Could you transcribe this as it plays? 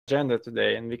agenda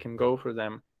today, and we can go through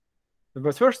them.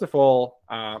 But first of all,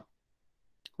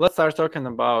 let's start talking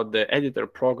about the editor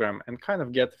program and kind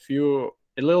of get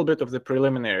a little bit of the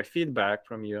preliminary feedback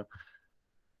from you.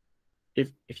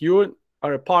 If you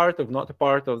are not a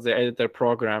part of the editor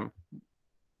program,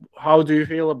 how do you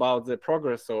feel about the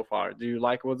progress so far? Do you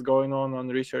like what's going on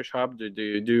ResearchHub?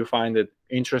 Do you find it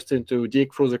interesting to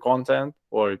dig through the content,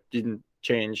 or didn't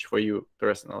change for you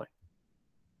personally?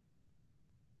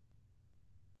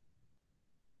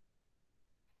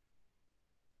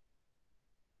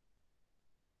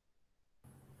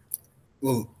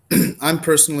 Well, I'm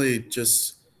personally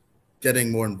just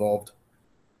getting more involved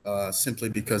simply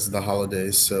because of the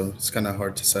holidays, so it's kind of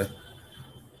hard to say.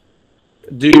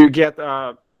 Do you get,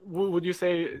 would you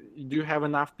say, do you have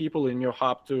enough people in your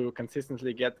hub to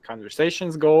consistently get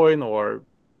conversations going, or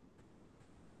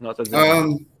not at the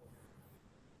moment?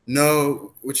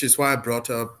 No, which is why I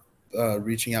brought up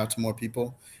reaching out to more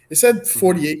people. It said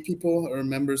 48 people are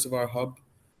members of our hub,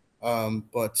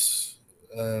 but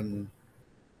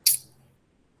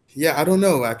yeah, I don't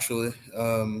know, actually.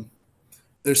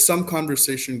 There's some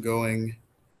conversation going.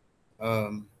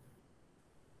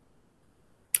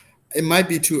 It might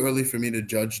be too early for me to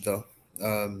judge, though.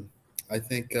 I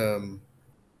think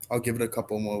I'll give it a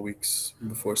couple more weeks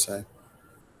before saying.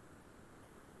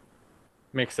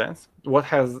 Makes sense. What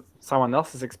has someone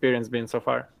else's experience been so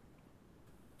far?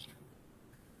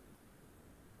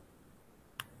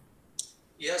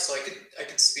 Yeah, so I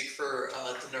could speak for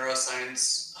the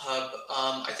neuroscience hub.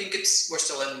 I think we're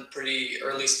still in pretty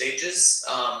early stages.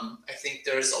 I think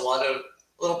there's a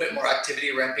little bit more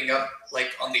activity ramping up,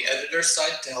 like on the editor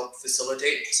side, to help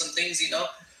facilitate some things, and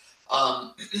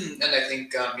I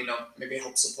think maybe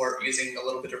help support using a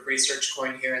little bit of research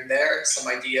coin here and there, some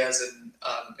ideas, and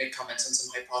make comments on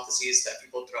some hypotheses that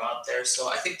people throw out there. So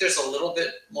I think there's a little bit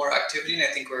more activity, and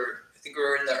I think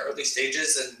we're in the early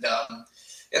stages, and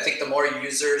I think the more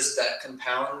users that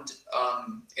compound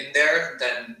in there,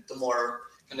 then the more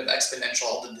kind of exponential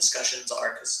all the discussions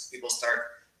are, because people start,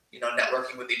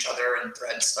 networking with each other and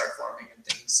threads start forming and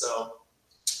things. So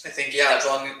I think, yeah, as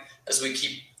long as we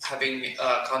keep having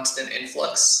a constant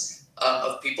influx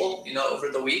of people, over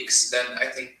the weeks, then I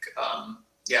think,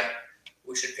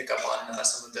 we should pick up on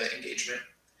some of the engagement.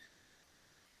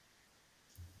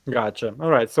 Gotcha. All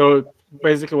right. So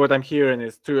basically what I'm hearing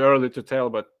is too early to tell,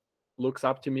 but looks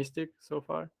optimistic so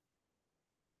far.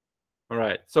 All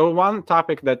right. So one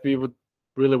topic that we would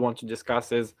really want to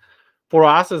discuss is, for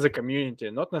us as a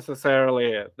community, not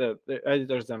necessarily the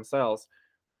editors themselves,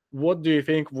 what do you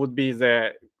think would be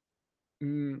the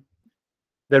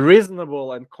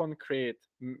reasonable and concrete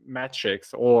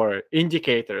metrics or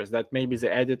indicators that maybe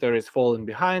the editor is falling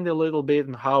behind a little bit,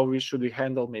 and how we should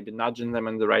handle maybe nudging them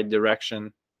in the right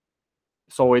direction,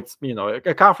 so it's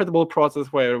a comfortable process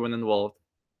for everyone involved?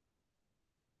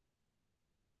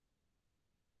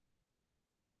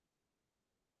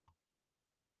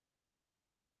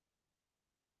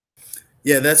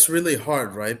 Yeah, that's really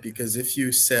hard, right? Because if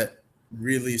you set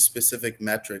really specific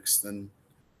metrics, then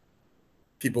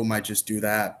people might just do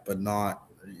that, but not,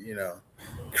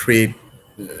 create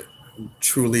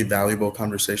truly valuable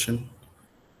conversation.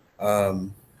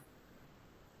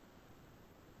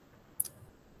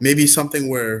 Maybe something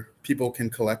where people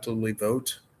can collectively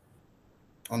vote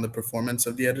on the performance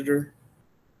of the editor.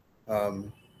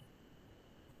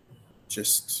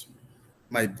 Just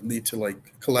might lead to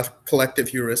like collective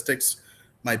heuristics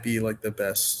might be like the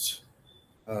best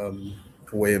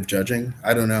way of judging.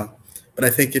 I don't know. But I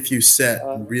think if you set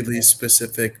really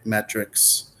specific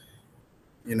metrics,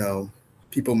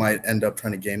 people might end up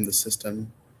trying to game the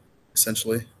system,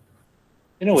 essentially.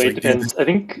 In a way, it depends. I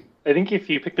think if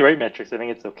you pick the right metrics, I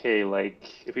think it's okay.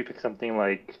 Like if we pick something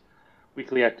like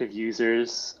weekly active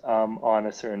users on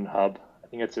a certain hub, I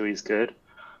think that's always good.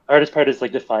 The hardest part is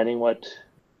like defining what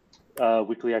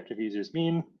weekly active users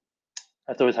mean.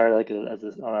 That's always hard, like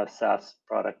on a SaaS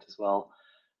product as well.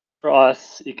 For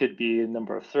us, it could be a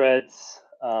number of threads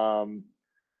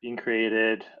being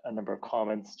created, a number of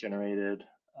comments generated.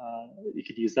 You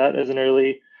could use that as an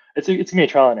early. It's gonna be a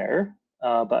trial and error,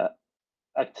 but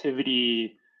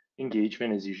activity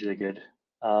engagement is usually a good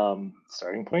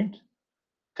starting point,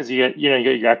 because you get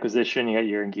your acquisition, you got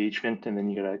your engagement, and then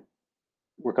you gotta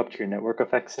work up to your network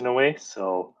effects in a way.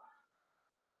 So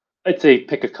I'd say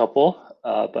pick a couple,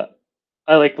 but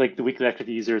I like the weekly active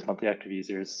users, monthly active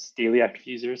users, daily active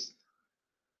users.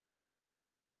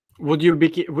 Would you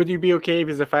be okay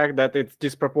with the fact that it's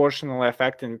disproportionately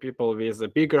affecting people with the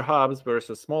bigger hubs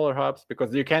versus smaller hubs,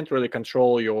 because you can't really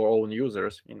control your own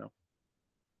users,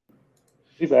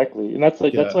 Exactly, and that's why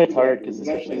it's hard, because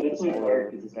especially with the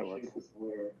smaller networks.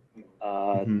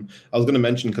 I was going to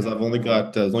mention, because I've only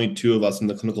got there's only 2 of us in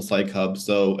the clinical psych hub.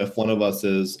 So if one of us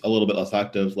is a little bit less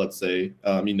active, let's say,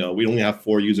 we only have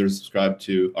 4 users subscribed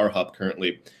to our hub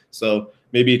currently. So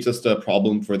maybe it's just a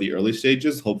problem for the early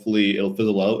stages. Hopefully it'll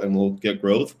fizzle out and we'll get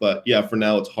growth. But yeah, for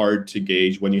now it's hard to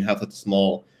gauge when you have such a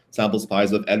small sample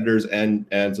size of editors and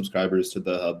subscribers to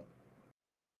the hub.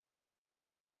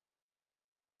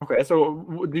 Okay,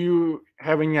 so do you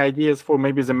have any ideas for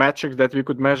maybe the metrics that we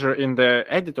could measure in the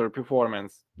editor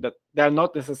performance that they're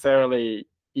not necessarily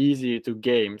easy to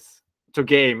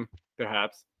game,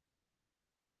 perhaps,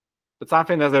 but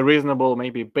something that's a reasonable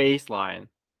maybe baseline,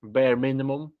 bare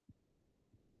minimum?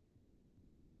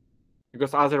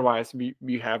 Because otherwise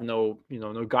we have no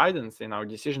guidance in our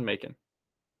decision making.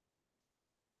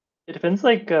 It depends,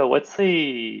 like what's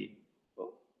the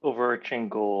overarching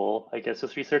goal, I guess,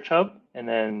 with ResearchHub, and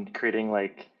then creating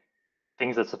like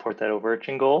things that support that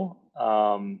overarching goal.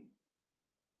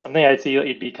 Something I'd say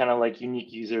it'd be kind of like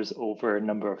unique users over a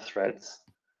number of threads.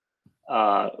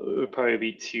 It would probably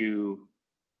be 2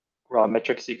 raw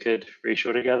metrics you could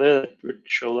ratio together that would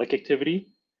show like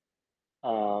activity.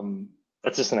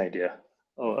 That's just an idea.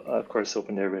 Oh, of course,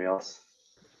 open to everybody else.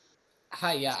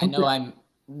 Hi, yeah, I know I'm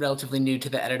relatively new to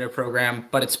the editor program,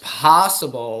 but it's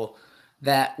possible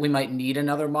that we might need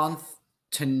another month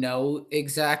to know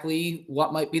exactly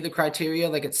what might be the criteria.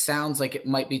 Like, it sounds like it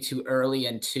might be too early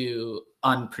and too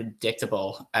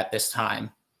unpredictable at this time.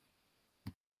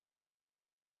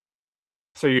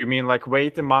 So you mean like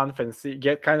wait a month and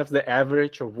get kind of the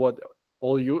average of what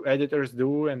all you editors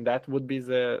do, and that would be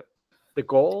the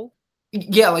goal?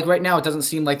 Yeah, like right now it doesn't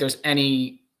seem like there's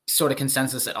any sort of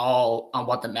consensus at all on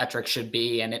what the metric should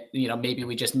be, and maybe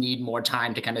we just need more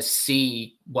time to kind of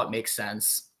see what makes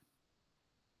sense.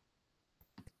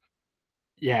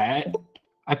 Yeah,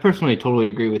 I personally totally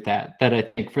agree with that. That I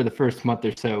think for the first month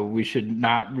or so, we should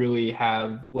not really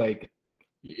have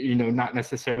not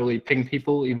necessarily ping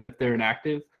people even if they're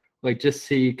inactive. Like, just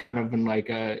see kind of in like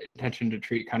a intention to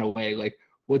treat kind of way, like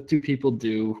what do people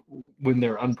do when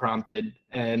they're unprompted,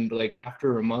 and like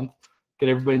after a month, get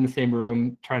everybody in the same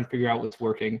room, try and figure out what's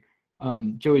working.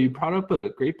 Joey, you brought up a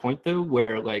great point though,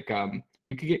 where like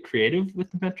you could get creative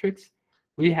with the metrics.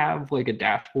 We have like a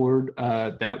dashboard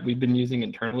that we've been using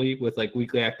internally with like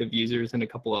weekly active users and a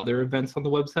couple other events on the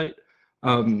website.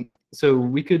 So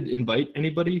we could invite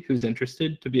anybody who's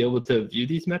interested to be able to view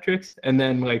these metrics and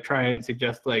then like try and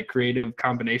suggest like creative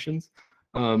combinations.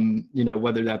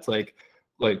 Whether that's like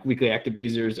weekly active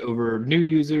users over new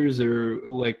users or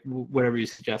like whatever you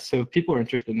suggest. So if people are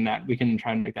interested in that, we can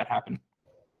try and make that happen.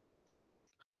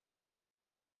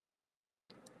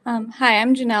 Hi,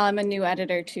 I'm Janelle. I'm a new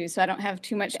editor too, so I don't have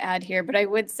too much to add here, but I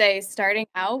would say starting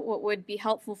out, what would be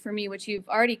helpful for me, which you've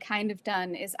already kind of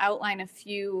done, is outline a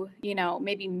few,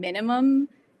 maybe minimum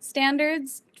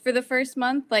standards for the first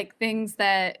month, like things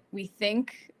that we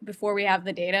think before we have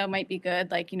the data might be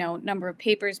good, like, number of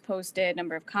papers posted,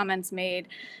 number of comments made,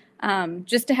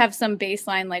 just to have some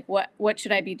baseline, like what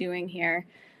should I be doing here?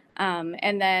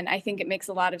 And then I think it makes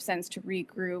a lot of sense to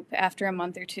regroup after a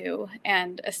month or two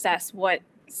and assess what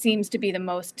seems to be the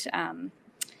most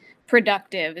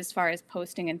productive as far as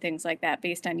posting and things like that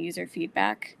based on user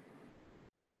feedback.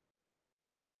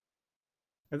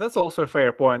 And that's also a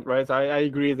fair point, right? I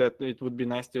agree that it would be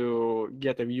nice to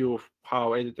get a view of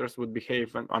how editors would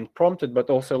behave when unprompted, but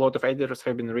also a lot of editors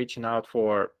have been reaching out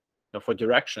for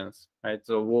directions, right?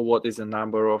 So what is the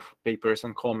number of papers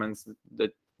and comments,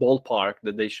 the ballpark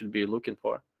that they should be looking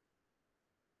for?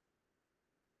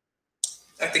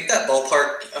 I think that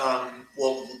ballpark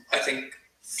will, I think,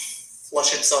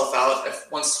 flush itself out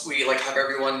once we have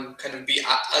everyone kind of be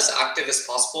as active as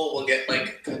possible. We'll get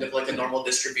kind of a normal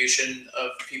distribution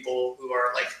of people who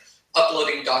are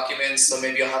uploading documents. So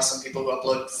maybe you'll have some people who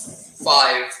upload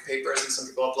 5 papers and some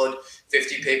people upload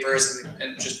 50 papers,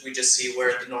 and we just see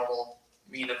where the normal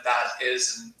mean of that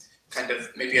is, and kind of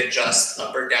maybe adjust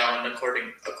up or down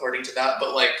according to that.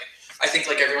 But I think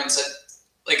everyone said,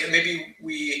 maybe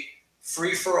we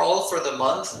free for all for the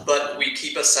month, but we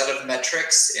keep a set of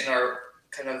metrics in our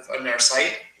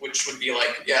site, which would be daily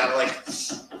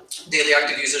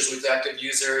active users, weekly active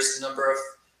users, number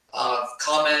of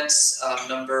comments,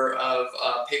 number of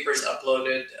papers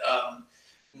uploaded,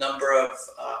 number of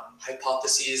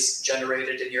hypotheses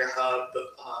generated in your hub,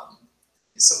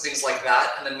 some things like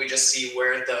that, and then we just see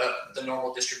where the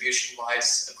normal distribution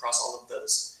lies across all of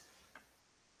those.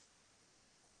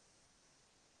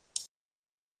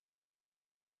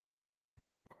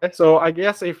 So I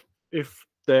guess if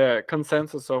the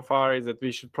consensus so far is that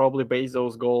we should probably base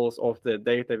those goals off the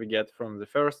data we get from the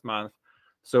first month,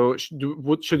 So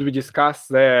should we discuss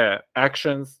the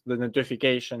actions, the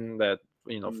notification that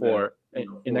for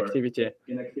inactivity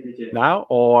now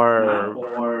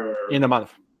or in a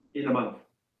month?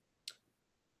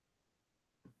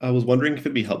 I was wondering if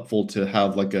it'd be helpful to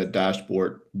have like a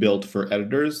dashboard built for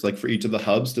editors, like for each of the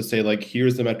hubs, to say like,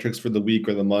 here's the metrics for the week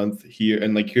or the month here,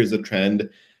 and like here's the trend.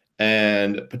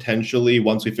 And potentially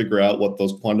once we figure out what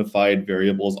those quantified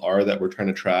variables are that we're trying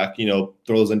to track, throw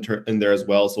those in there as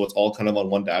well. So it's all kind of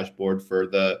on one dashboard for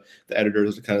the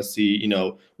editors to kind of see,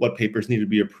 what papers need to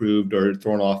be approved or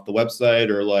thrown off the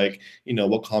website, or like,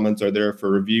 what comments are there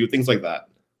for review, things like that.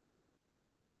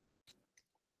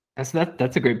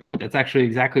 That's a great point. That's actually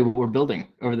exactly what we're building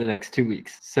over the next 2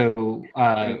 weeks. So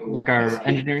our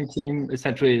engineering team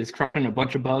essentially is crushing a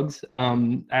bunch of bugs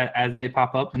as they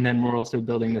pop up, and then we're also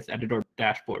building this editor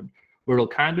dashboard where it'll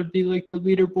kind of be like the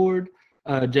leaderboard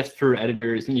just for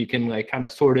editors, and you can like kind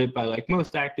of sort it by like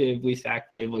most active, least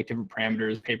active, like different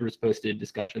parameters, papers posted,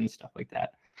 discussions, stuff like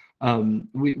that.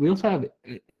 We also have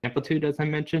Amplitude, as I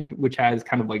mentioned, which has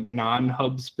kind of like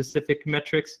non-hub specific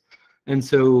metrics. And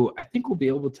so I think we'll be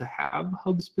able to have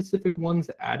hub-specific ones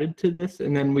added to this,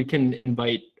 and then we can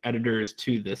invite editors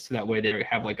to this. So that way they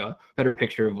have like a better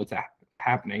picture of what's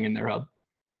happening in their hub.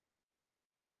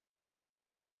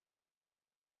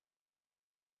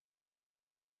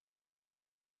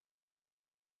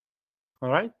 All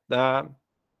right, that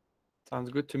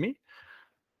sounds good to me.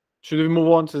 Should we move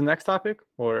on to the next topic,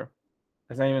 or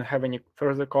does anyone have any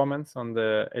further comments on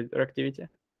the editor activity?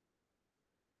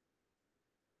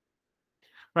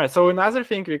 Right, so another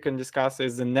thing we can discuss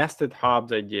is the nested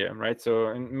hubs idea, right?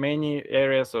 So in many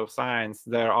areas of science,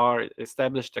 there are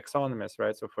established taxonomies,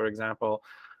 right? So for example,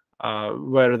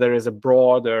 where there is a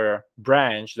broader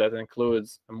branch that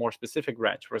includes a more specific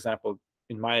branch. For example,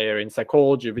 in my area, in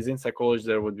psychology, within psychology,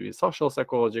 there would be social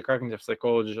psychology, cognitive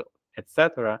psychology,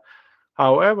 etc.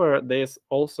 However, this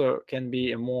also can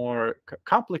be a more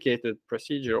complicated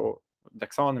procedure or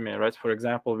taxonomy, right? For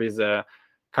example, with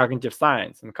cognitive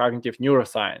science and cognitive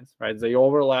neuroscience, right? They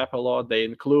overlap a lot. They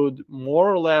include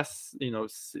more or less,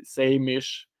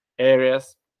 same-ish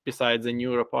areas besides the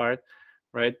neuro part,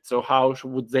 right? So how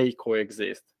would they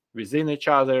coexist within each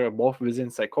other, or both within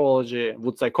psychology?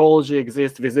 Would psychology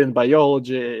exist within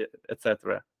biology,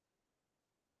 etc.?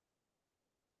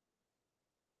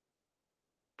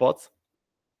 Thoughts?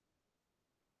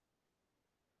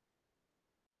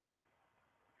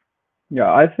 Yeah,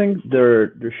 I think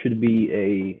there should be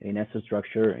a nested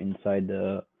structure inside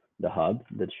the hub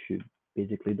that should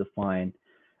basically define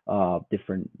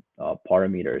different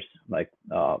parameters. Like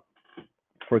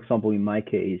for example, in my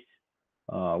case,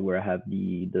 where I have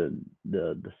the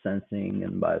sensing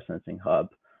and biosensing hub.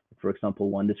 For example,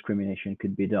 one discrimination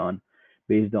could be done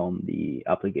based on the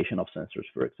application of sensors.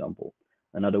 For example,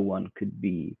 another one could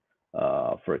be,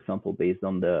 for example, based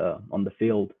on the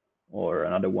field. Or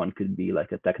another one could be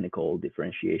like a technical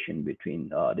differentiation between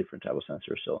different type of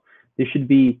sensors. So this should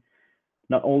be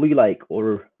not only like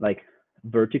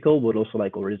vertical, but also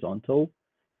like horizontal.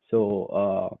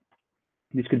 So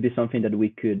this could be something that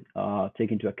we could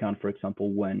take into account, for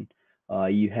example, when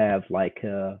you have like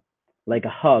a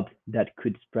hub that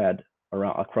could spread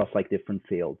around across like different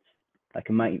fields. Like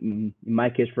in my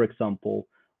case, for example,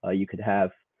 you could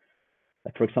have,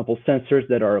 like, for example, sensors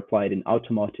that are applied in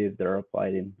automotive, that are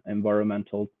applied in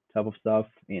environmental type of stuff,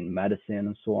 in medicine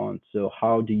and so on. So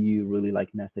how do you really like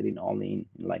nest it in only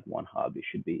in like one hub? It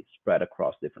should be spread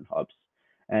across different hubs.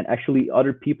 And actually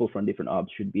other people from different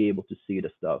hubs should be able to see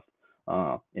the stuff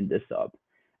in this hub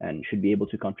and should be able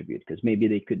to contribute, because maybe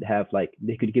they could have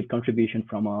they could give contribution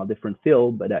from a different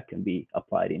field, but that can be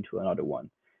applied into another one.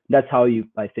 That's how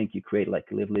I think you create like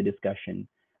lively discussion,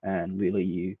 and really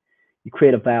you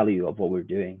create a value of what we're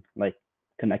doing, like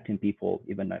connecting people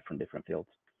even not from different fields.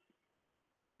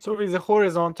 So with the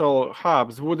horizontal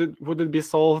hubs, would it be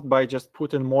solved by just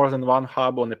putting more than one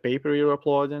hub on the paper you're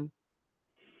uploading?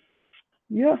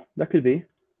 Yeah, that could be.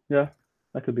 Yeah,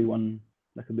 that could be one.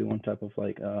 That could be one type of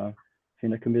like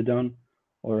thing that can be done,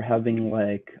 or having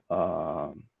like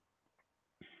I'm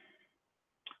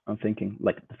thinking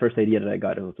like the first idea that I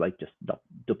got was like just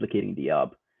duplicating the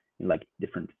hub in like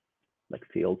different like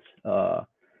fields, but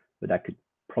that could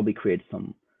probably create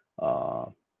some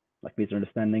like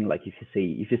misunderstanding. Like if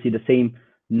you see the same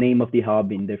name of the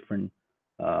hub in different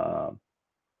I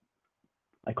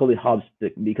call it hubs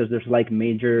because there's like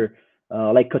major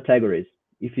like categories.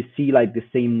 If you see like the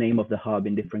same name of the hub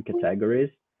in different categories,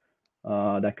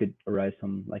 that could arise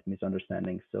some like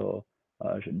misunderstanding. So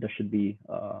that should be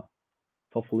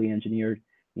thoughtfully engineered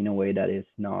in a way that is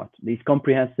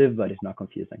comprehensive, but it's not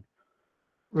confusing.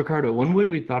 Ricardo, one way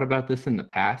we thought about this in the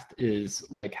past is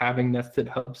like having nested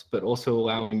hubs, but also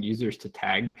allowing users to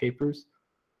tag papers.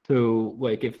 So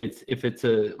like if it's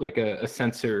a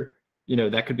sensor, you know,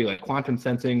 that could be like quantum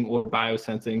sensing or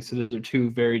biosensing. So those are two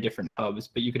very different hubs,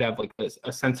 but you could have like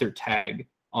a sensor tag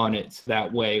on it. So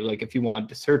that way, like if you wanted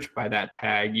to search by that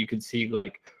tag, you could see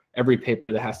like every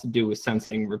paper that has to do with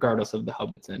sensing, regardless of the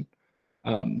hub it's in.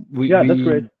 That's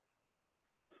great.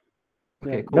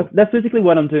 Okay, Yeah, cool. that's basically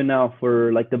what I'm doing now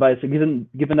for like the bios. Given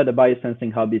that the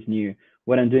biosensing hub is new,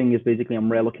 what I'm doing is basically I'm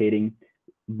relocating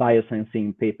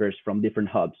biosensing papers from different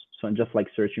hubs. So I'm just like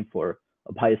searching for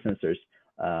biosensors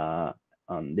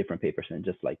on different papers and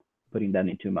just like putting that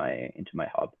into my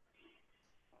hub.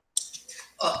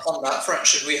 On that front,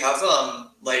 should we have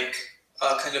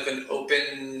kind of an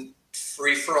open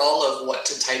free for all of what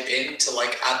to type in to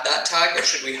like add that tag, or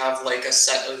should we have like a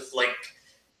set of like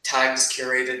tags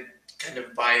curated kind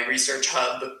of by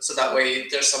ResearchHub, so that way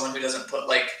there's someone who doesn't put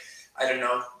like, I don't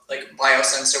know, like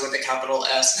biosensor with a capital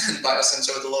S and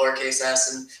biosensor with a lowercase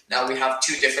s, and now we have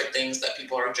two different things that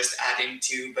people are just adding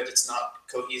to, but it's not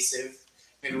cohesive.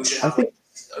 Maybe we should have like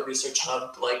a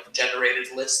ResearchHub like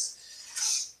generated list.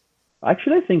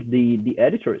 Actually, I think the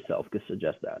editor itself could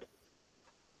suggest that.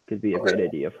 Could be a great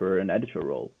idea for an editor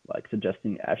role, like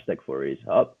suggesting hashtag for his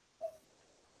hub.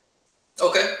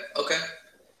 Okay.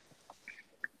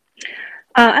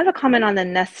 I have a comment on the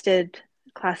nested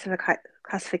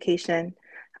classification.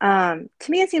 To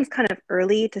me, it seems kind of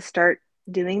early to start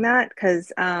doing that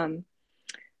because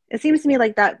it seems to me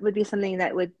like that would be something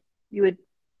that you would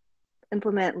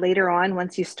implement later on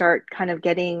once you start kind of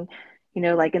getting, you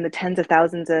know, like in the tens of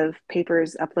thousands of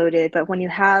papers uploaded. But when you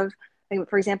have, like,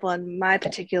 for example, in my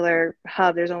particular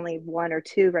hub, there's only one or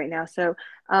two right now. So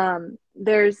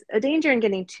there's a danger in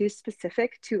getting too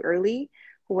specific too early,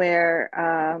 where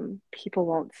people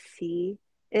won't see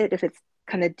it if it's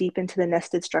kind of deep into the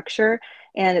nested structure.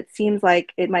 And it seems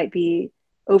like it might be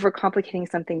overcomplicating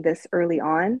something this early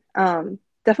on.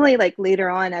 Definitely like later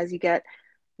on, as you get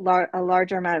a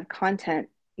larger amount of content,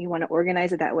 you want to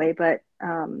organize it that way. But,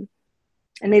 and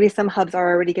maybe some hubs are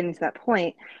already getting to that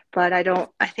point, but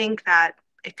I think that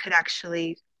it could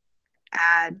actually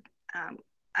add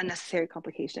unnecessary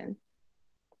complication.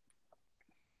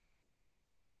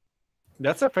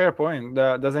 That's a fair point.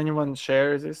 Does anyone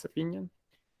share this opinion?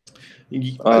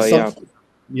 Yeah.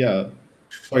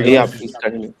 Please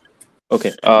continue.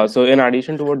 Okay. So in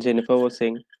addition to what Jennifer was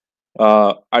saying,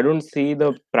 I don't see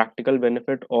the practical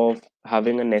benefit of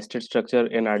having a nested structure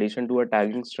in addition to a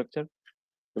tagging structure,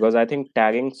 because I think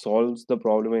tagging solves the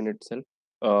problem in itself.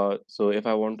 So if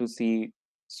I want to see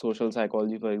social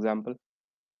psychology, for example,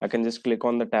 I can just click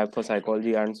on the tag for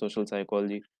psychology and social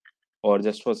psychology, or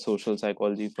just for social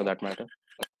psychology for that matter.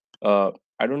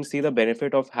 I don't see the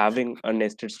benefit of having a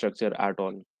nested structure at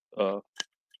all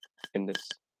in this.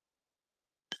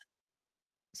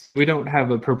 We don't have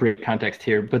appropriate context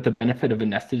here, but the benefit of a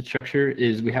nested structure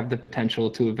is we have the potential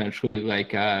to eventually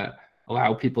like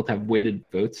allow people to have weighted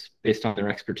votes based on their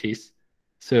expertise.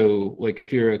 So like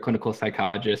if you're a clinical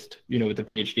psychologist, you know, with a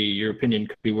PhD, your opinion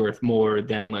could be worth more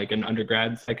than like an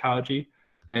undergrad psychology.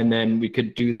 And then we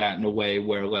could do that in a way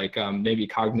where like maybe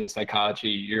cognitive psychology,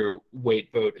 your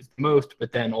weight vote is the most,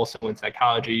 but then also in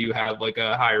psychology, you have like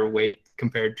a higher weight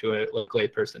compared to a like lay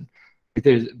person.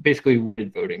 There's basically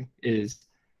weighted voting is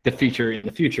the feature in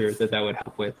the future that would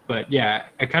help with. But yeah,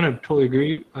 I kind of totally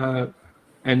agree.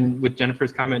 And with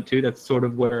Jennifer's comment too, that's sort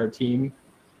of where our team,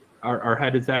 our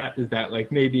head is at, is that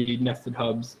like maybe nested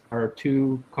hubs are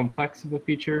too complex of a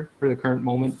feature for the current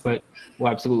moment, but will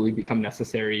absolutely become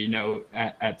necessary, you know,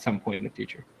 at some point in the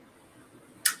future.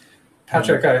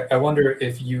 Patrick, I wonder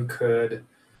if you could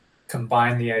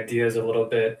combine the ideas a little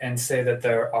bit and say that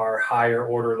there are higher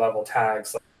order level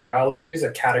tags. Like biology is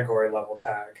a category level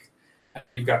tag.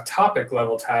 You've got topic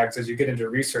level tags. As you get into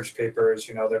research papers,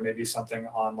 you know, there may be something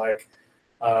on like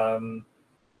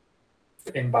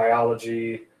in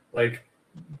biology, like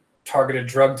targeted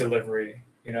drug delivery,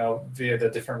 you know, via the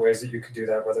different ways that you could do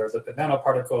that, whether it's lipid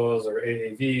nanoparticles or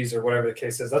AAVs or whatever the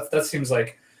case is. That seems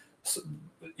like,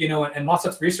 you know, and lots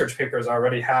of research papers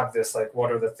already have this, like,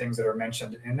 what are the things that are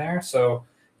mentioned in there? So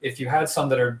if you had some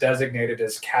that are designated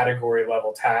as category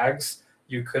level tags,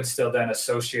 you could still then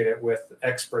associate it with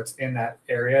experts in that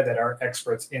area that are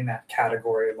experts in that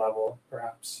category level,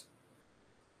 perhaps.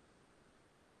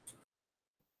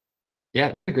 Yeah,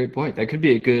 that's a great point. That could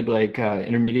be a good like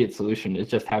intermediate solution, is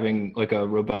just having like a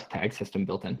robust tag system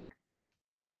built in.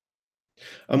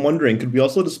 I'm wondering, could we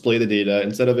also display the data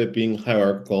instead of it being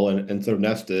hierarchical and sort of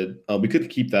nested? We could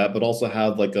keep that, but also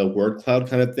have like a word cloud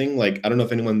kind of thing. Like, I don't know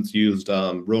if anyone's used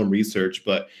Roam Research,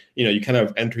 but you kind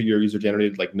of enter your user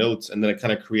generated like notes, and then it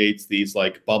kind of creates these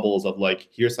like bubbles of like,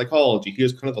 here's psychology,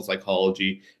 here's clinical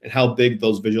psychology, and how big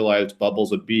those visualized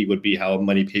bubbles would be how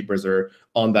many papers are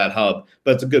on that hub.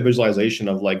 But it's a good visualization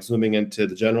of like zooming into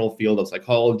the general field of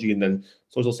psychology and then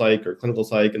social psych or clinical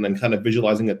psych, and then kind of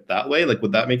visualizing it that way. Like,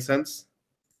 would that make sense?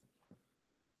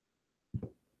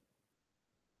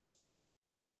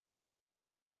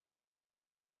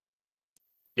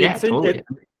 Yeah, totally.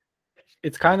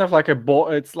 It's kind of like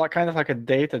kind of like a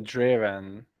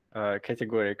data-driven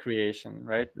category creation,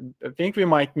 right? I think we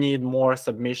might need more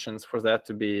submissions for that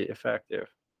to be effective.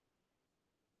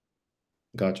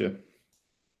 Gotcha.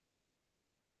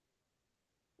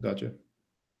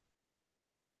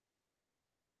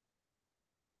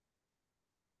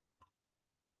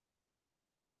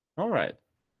 All right.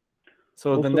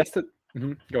 So Also, the nested.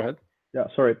 Go ahead. Yeah,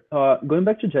 sorry. Going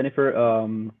back to Jennifer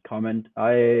comment,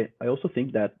 I also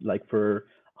think that like for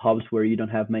hubs where you don't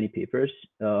have many papers,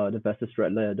 the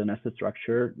nested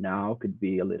structure now could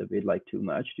be a little bit like too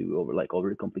much,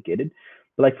 overly complicated.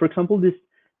 But like for example, this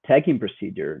tagging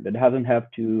procedure that doesn't have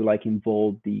to like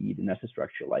involve the nested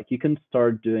structure. Like you can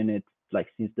start doing it like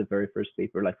since the very first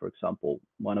paper. Like for example,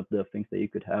 one of the things that you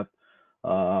could have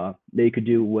that you could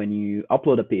do when you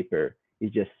upload a paper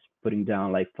is just putting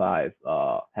down like 5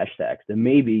 hashtags that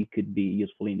maybe could be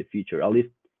useful in the future. At least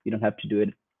you don't have to do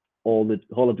it all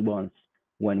at once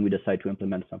when we decide to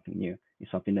implement something new.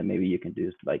 It's something that maybe you can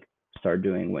do like start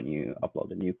doing when you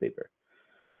upload a new paper.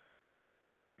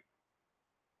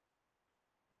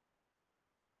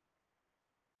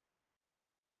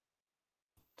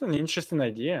 It's an interesting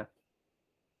idea.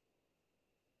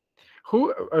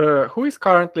 Who has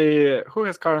currently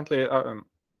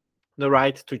the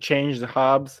right to change the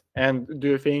hubs, and do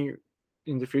you think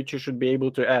in the future should be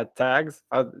able to add tags?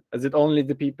 Is it only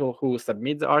the people who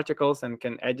submit the articles and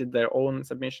can edit their own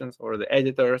submissions, or the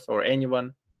editors, or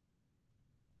anyone?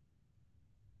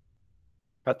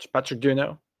 Patrick, do you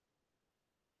know?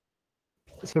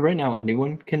 So right now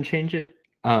anyone can change it.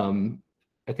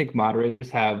 I think moderators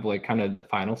have like kind of the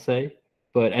final say,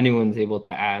 but anyone's able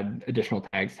to add additional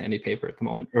tags to any paper at the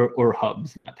moment, or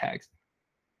hubs, not tags.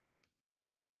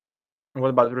 What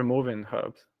about removing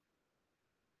hubs?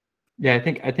 Yeah, I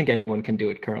think anyone can do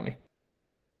it currently.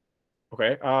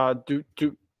 Okay.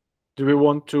 Do we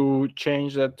want to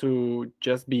change that to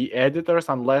just be editors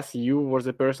unless you were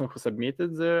the person who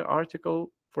submitted the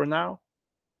article for now?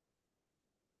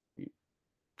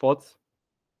 Thoughts?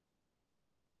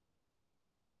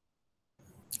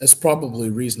 It's probably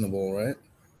reasonable, right?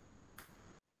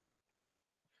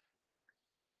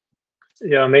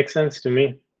 Yeah, it makes sense to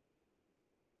me.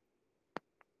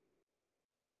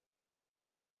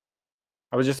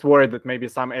 I was just worried that maybe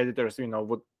some editors,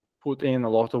 would put in a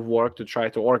lot of work to try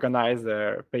to organize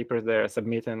their papers they're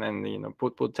submitting, and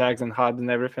put tags and HUD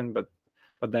and everything, but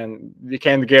then we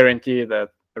can't guarantee that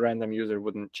a random user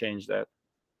wouldn't change that.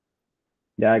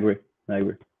 Yeah, I agree.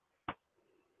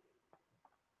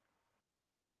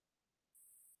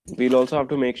 We'll also have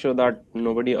to make sure that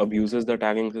nobody abuses the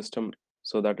tagging system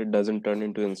so that it doesn't turn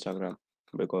into Instagram,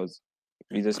 because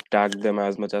we just tag them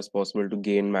as much as possible to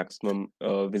gain maximum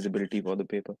visibility for the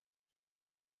paper.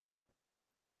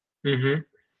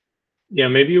 Yeah,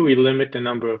 maybe we limit the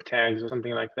number of tags or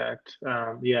something like that.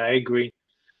 Yeah, I agree.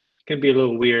 It can be a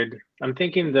little weird. I'm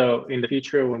thinking though, in the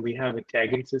future when we have a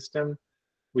tagging system,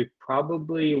 we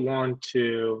probably want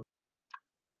to.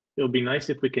 It'll be nice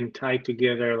if we can tie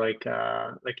together like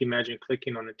imagine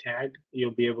clicking on a tag,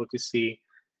 you'll be able to see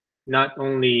not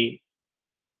only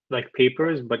like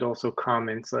papers but also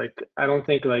comments. Like I don't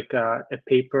think like a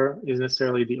paper is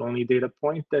necessarily the only data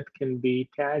point that can be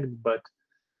tagged, but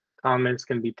comments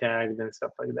can be tagged and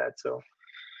stuff like that. So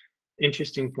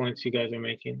interesting points you guys are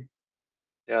making.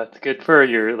 Yeah, it's good for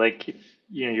your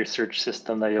your search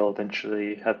system that you'll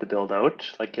eventually have to build out.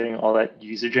 Like getting all that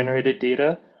user generated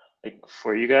data, like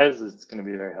for you guys, it's going to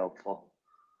be very helpful.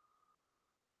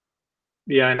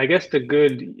 Yeah, and I guess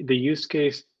the use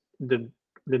case, the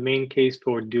main case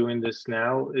for doing this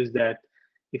now is that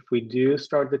if we do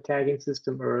start the tagging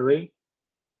system early,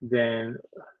 then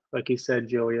like you said,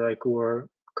 Joey, like we're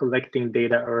collecting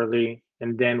data early,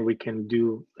 and then we can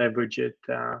leverage it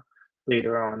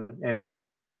later on. And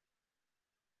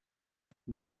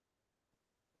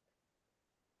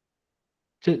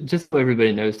just so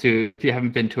everybody knows too, if you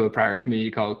haven't been to a prior community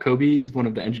call, Kobe is one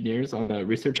of the engineers on the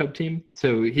ResearchHub team.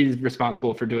 So he's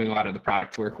responsible for doing a lot of the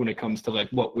product work when it comes to like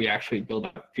what we actually build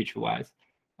up feature-wise.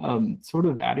 Sort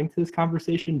of adding to this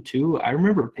conversation too, I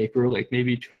remember a paper like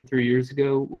maybe 2 or 3 years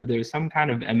ago, where there was some kind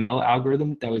of ML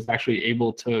algorithm that was actually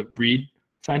able to read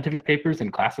scientific papers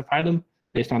and classify them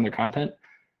based on their content.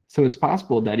 So it's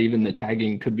possible that even the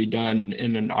tagging could be done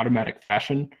in an automatic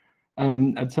fashion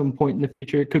at some point in the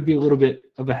future. It could be a little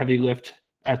bit of a heavy lift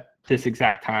at this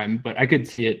exact time, but I could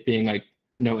see it being like,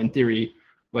 in theory,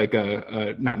 like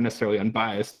a not necessarily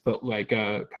unbiased, but like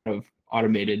a kind of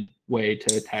automated way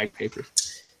to tag papers.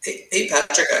 Hey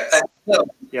Patrick.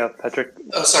 Yeah, Patrick.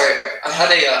 Oh, sorry. I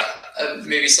had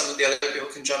maybe some of the other people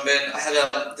can jump in. I had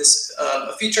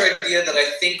a feature idea that I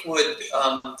think would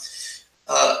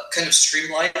kind of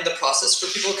streamline the process for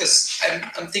people, because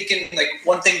I'm thinking like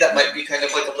one thing that might be kind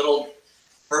of like a little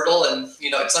hurdle, and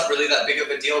it's not really that big of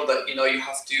a deal, but you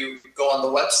have to go on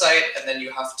the website, and then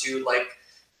you have to like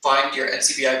find your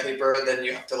NCBI paper, and then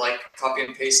you have to like copy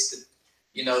and paste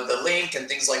the link and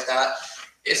things like that.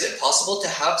 Is it possible to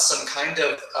have some kind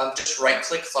of just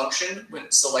right-click function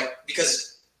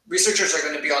because researchers are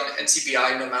going to be on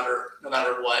NCBI no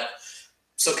matter what?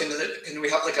 So can we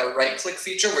have like a right-click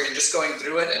feature where you're just going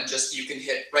through it and just you can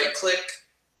hit right-click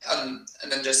and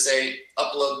then just say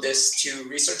upload this to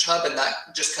ResearchHub, and that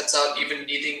just cuts out even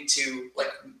needing to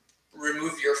like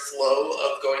remove your flow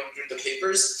of going through the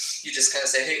papers. You just kind of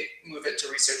say, hey, move it to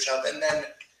ResearchHub, and then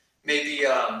maybe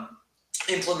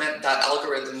implement that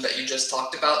algorithm that you just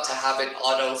talked about to have it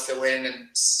auto fill in and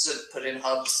put in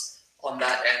hubs on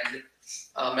that end.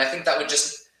 I think that would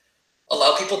just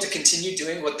allow people to continue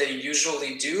doing what they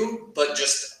usually do, but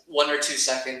just 1 or 2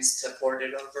 seconds to port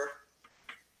it over.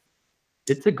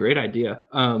 It's a great idea.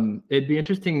 It'd be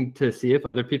interesting to see if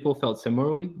other people felt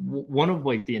similarly. One of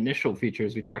like the initial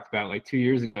features we talked about like 2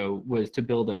 years ago was to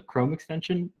build a Chrome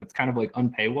extension that's kind of like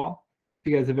unpaywall. If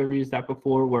you guys have ever used that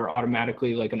before, where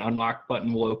automatically like an unlock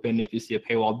button will open if you see a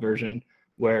paywalled version,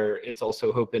 where it's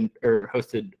also open or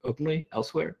hosted openly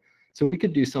elsewhere. So we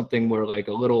could do something where like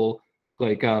a little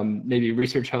like maybe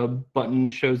ResearchHub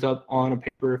button shows up on a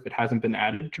paper if it hasn't been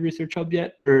added to ResearchHub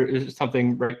yet, or is it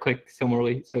something right click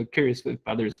similarly? So curious if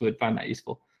others would find that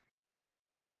useful.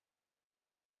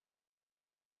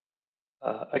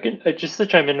 I can just to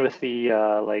chime in with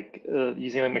the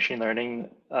using like machine learning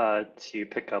to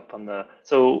pick up on the.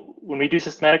 So when we do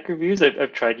systematic reviews,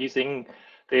 I've tried using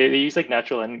they use like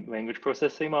natural language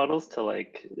processing models to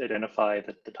like identify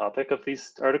the topic of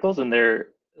these articles, and they're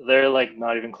like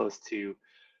not even close to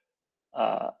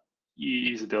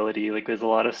usability. Like there's a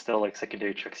lot of still like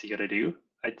secondary tricks you got to do.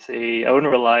 I'd say I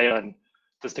wouldn't rely on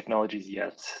those technologies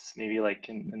yet. It's maybe like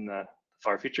in the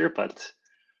far future, but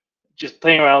just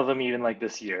playing around with them even like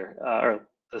this year or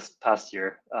this past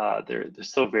year, they're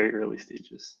still very early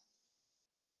stages.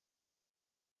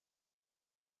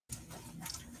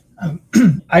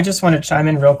 I just want to chime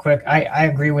in real quick. I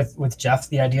agree with Jeff,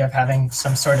 the idea of having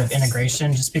some sort of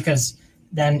integration, just because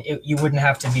then you wouldn't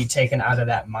have to be taken out of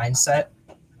that mindset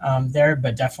there.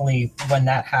 But definitely when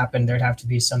that happened, there'd have to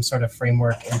be some sort of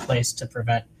framework in place to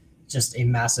prevent just a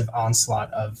massive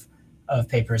onslaught of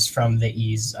papers from the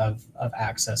ease of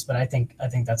access. But I think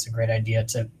that's a great idea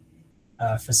to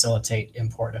facilitate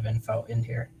import of info in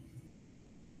here.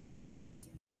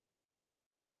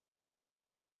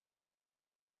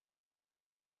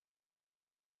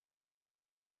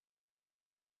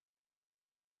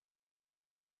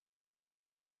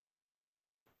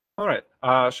 All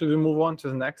right. Should we move on to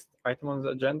the next item on the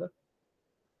agenda?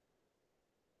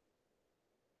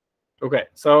 Okay.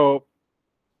 So,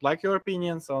 like your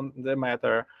opinions on the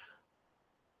matter,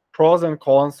 pros and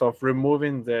cons of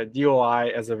removing the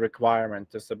DOI as a requirement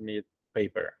to submit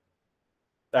paper.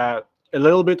 A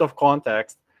little bit of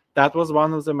context. That was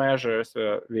one of the measures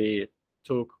we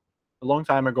took a long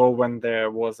time ago when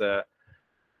there was a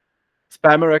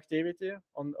spammer activity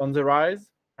on the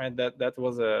rise, and that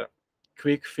was a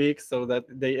quick fix so that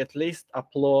they at least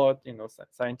upload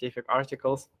scientific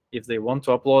articles if they want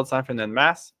to upload something en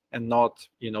masse, and not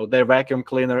their vacuum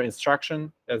cleaner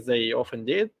instruction as they often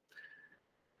did.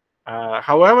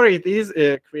 However, it is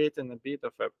creating a bit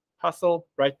of a hassle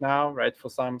right now, right, for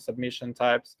some submission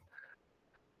types.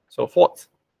 So thoughts?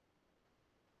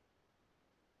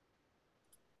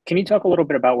 Can you talk a little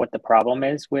bit about what the problem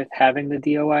is with having the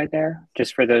DOI there,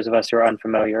 just for those of us who are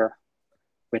unfamiliar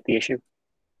with the issue?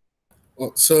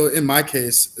 Well, so in my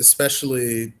case,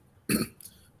 especially when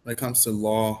it comes to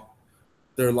law,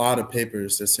 there are a lot of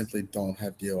papers that simply don't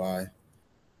have DOI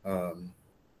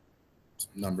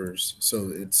numbers.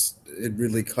 So it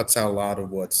really cuts out a lot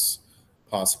of what's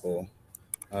possible.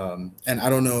 And I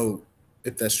don't know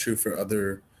if that's true for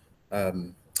other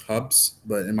hubs,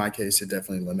 but in my case, it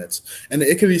definitely limits. And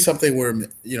it could be something where,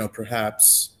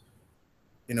 perhaps,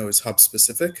 is hub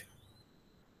specific.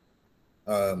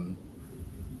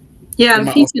 Yeah, I'm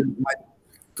thinking.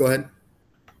 Go ahead.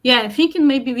 Yeah, I'm thinking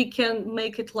maybe we can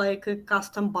make it like a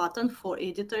custom button for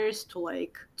editors to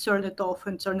like turn it off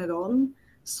and turn it on.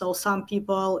 So some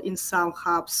people in some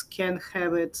hubs can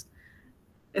have it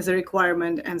as a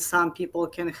requirement and some people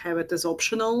can have it as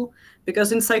optional.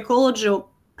 Because in psychology,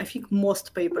 I think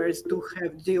most papers do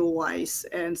have DOIs,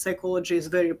 and psychology is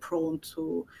very prone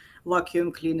to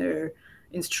vacuum cleaner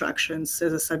instructions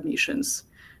as a submissions.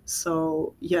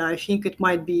 So yeah, I think it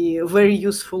might be very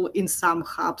useful in some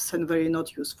hubs and very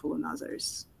not useful in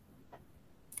others.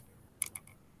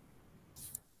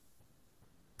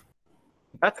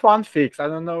 That's one fix. I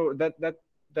don't know,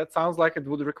 that sounds like it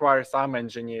would require some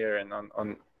engineering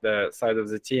on the side of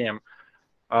the team.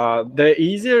 The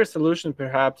easier solution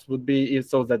perhaps would be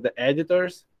so that the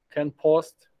editors can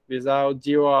post without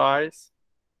DOIs.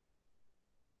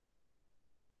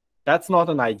 That's not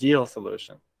an ideal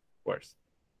solution, of course.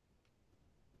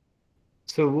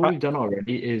 So what we've done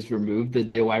already is remove the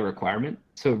DOI requirement.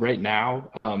 So right now,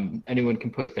 anyone can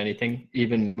post anything,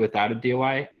 even without a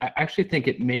DOI. I actually think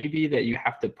it may be that you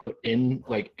have to put in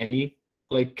like any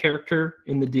like character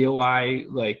in the DOI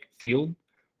like field,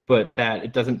 but that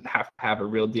it doesn't have to have a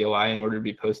real DOI in order to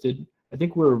be posted. I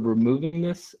think we're removing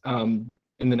this in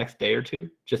the next day or two,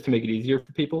 just to make it easier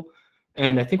for people.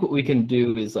 And I think what we can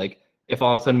do is like, if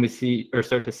all of a sudden we see or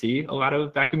start to see a lot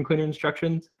of vacuum cleaner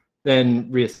instructions,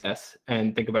 then reassess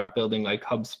and think about building like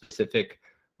hub specific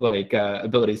like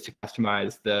abilities to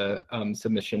customize the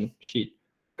submission sheet.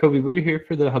 Kobe, were you here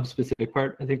for the hub specific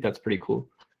part? I think that's pretty cool.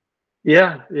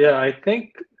 Yeah, I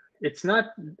think it's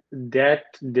not that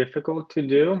difficult to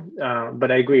do,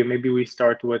 but I agree. Maybe we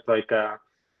start with like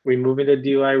removing the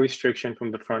DOI restriction from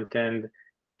the front end.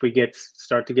 If we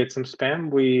start to get some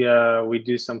spam, we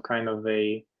do some kind of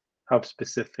a hub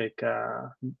specific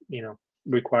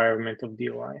requirement of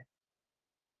DOI.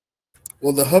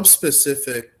 Well, the hub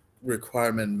specific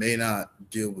requirement may not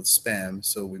deal with spam,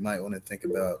 so we might want to think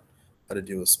about how to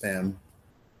deal with spam,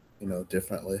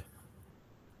 differently.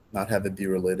 Not have it be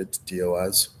related to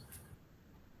DOIs.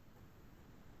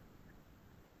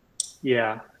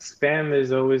 Yeah, spam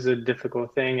is always a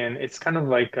difficult thing, and it's kind of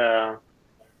like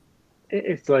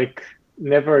it's like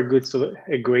never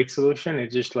a great solution.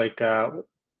 It's just like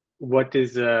what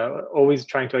is always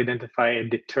trying to identify a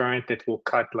deterrent that will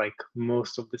cut like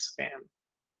most of the spam.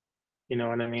 You know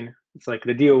what I mean? It's like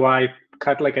the DOI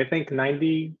cut like I think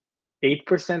 98%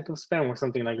 of spam or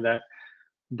something like that.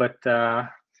 But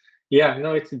yeah,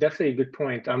 no, it's definitely a good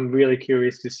point. I'm really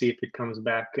curious to see if it comes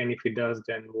back, and if it does,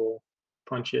 then we'll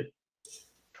punch it.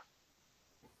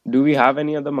 Do we have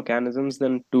any other mechanisms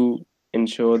then to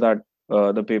ensure that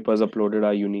the papers uploaded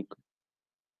are unique?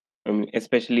 I mean,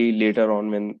 especially later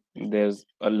on when there's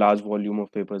a large volume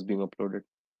of papers being uploaded.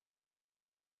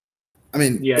 I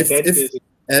mean, yeah, if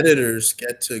editors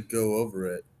get to go over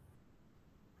it,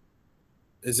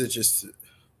 is it just?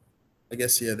 I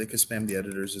guess yeah, they could spam the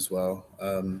editors as well.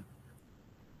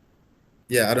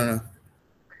 Yeah, I don't know.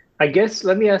 I guess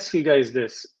let me ask you guys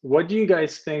this: what do you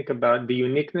guys think about the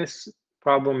uniqueness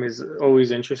problem? Is always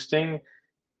interesting.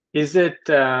 Is it?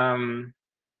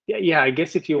 Yeah, I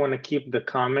guess if you want to keep the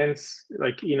comments,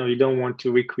 like you don't want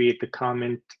to recreate the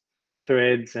comment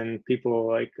threads and people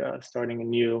like starting a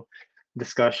new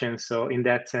discussion. So in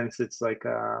that sense, it's like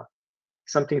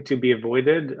something to be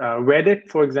avoided. Reddit,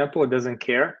 for example, doesn't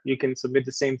care. You can submit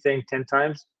the same thing 10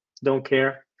 times, don't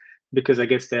care, because I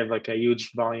guess they have like a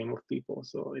huge volume of people.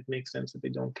 So it makes sense that they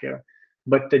don't care.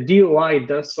 But the DOI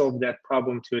does solve that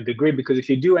problem to a degree, because if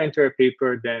you do enter a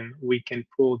paper, then we can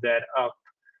pull that up.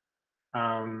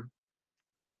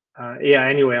 Yeah,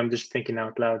 anyway, I'm just thinking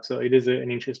out loud. So it is an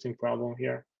interesting problem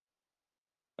here.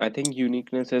 I think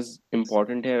uniqueness is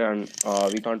important here, and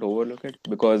we can't overlook it,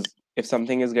 because if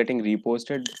something is getting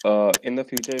reposted in the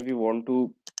future, if we want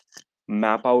to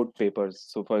map out papers,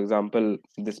 so for example,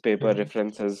 this paper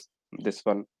references this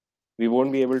one, we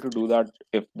won't be able to do that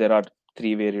if there are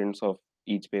 3 variants of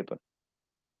each paper.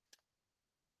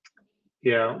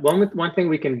 Yeah, one thing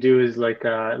we can do is like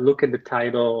look at the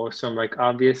title or some like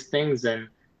obvious things, and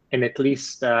at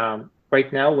least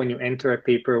right now when you enter a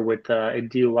paper with a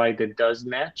DOI that does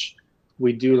match,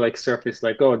 we do like surface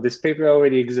like, oh, this paper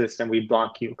already exists, and we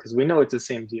block you because we know it's the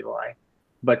same DOI.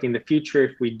 But in the future,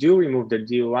 if we do remove the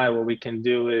DOI, what we can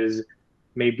do is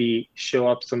maybe show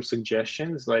up some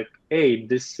suggestions like, hey,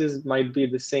 this might be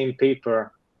the same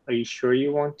paper. Are you sure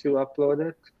you want to upload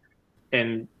it?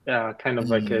 And kind of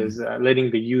like as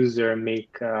letting the user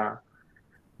make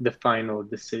the final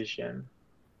decision.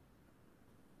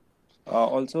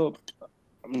 Also,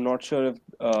 I'm not sure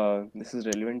if this is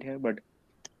relevant here, but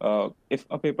if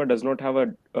a paper does not have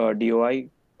a DOI,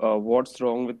 what's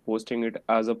wrong with posting it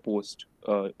as a post,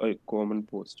 a common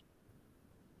post?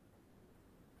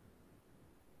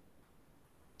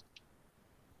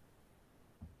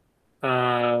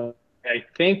 I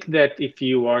think that if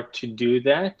you are to do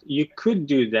that, you could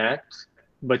do that,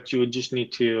 but you would just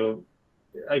need to,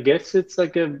 I guess it's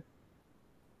like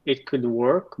it could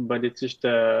work, but it's just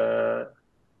yeah,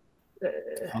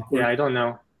 I don't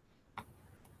know.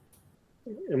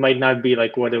 It might not be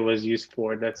like what it was used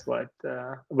for. That's what,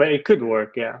 but it could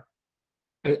work, yeah.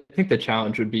 I think the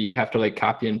challenge would be you have to like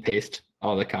copy and paste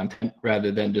all the content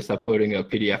rather than just uploading a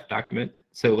PDF document.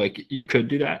 So like you could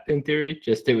do that in theory,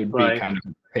 just it would be kind of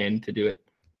a pain to do it.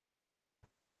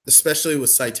 Especially with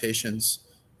citations,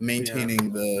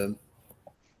 maintaining the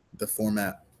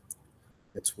format.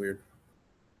 It's weird.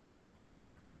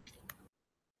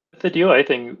 The DOI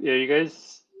thing, yeah, you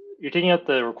guys, you're taking out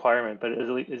the requirement, but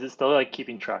is it still like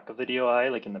keeping track of the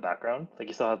DOI like in the background? Like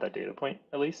you still have that data point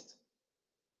at least?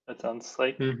 That sounds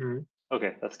like.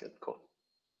 Okay, that's good. Cool.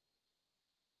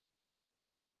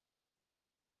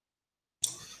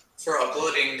 For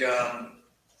uploading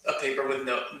a paper with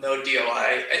no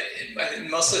DOI, I think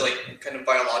mostly like kind of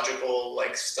biological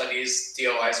like studies,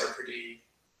 DOIs are pretty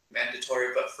mandatory,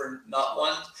 but for not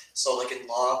one, so like in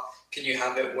law, can you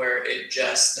have it where it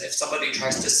just, if somebody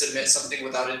tries to submit something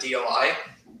without a DOI,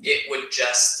 it would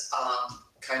just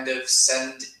kind of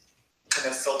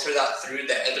filter that through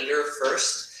the editor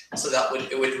first, so that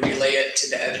it would relay it to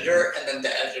the editor, and then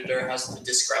the editor has the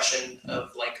discretion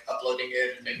of like uploading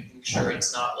it and making sure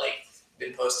it's not like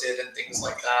been posted and things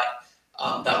like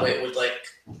that. That way it would like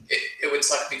it would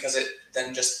suck because it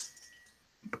then just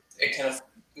it kind of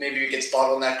maybe it gets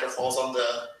bottlenecked or falls on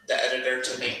the editor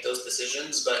to make those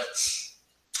decisions, but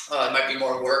it might be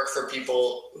more work for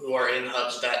people who are in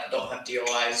hubs that don't have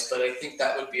DOIs. But I think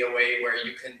that would be a way where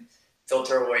you can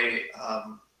filter away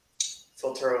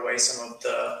some of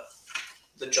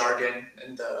the jargon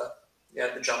and the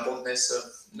jumbledness of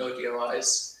no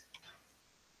DOIs.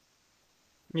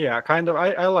 Yeah, kind of.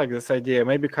 I like this idea.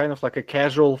 Maybe kind of like a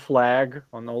casual flag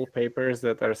on all papers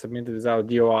that are submitted without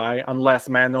DOI, unless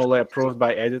manually approved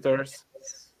by editors.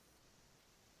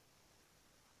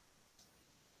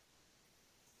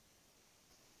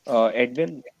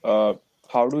 Edwin,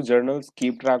 how do journals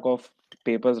keep track of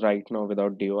papers right now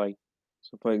without DOI?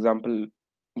 So, for example,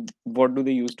 what do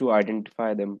they use to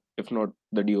identify them, if not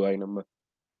the DOI number?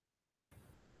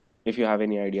 If you have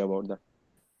any idea about that.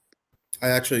 I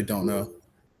actually don't know.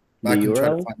 The I can try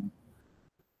to URL? find.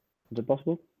 Is it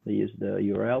possible? They use the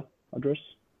URL address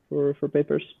for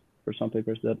papers, for some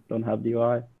papers that don't have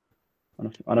DOI.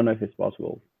 I don't know if it's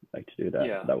possible like to do that.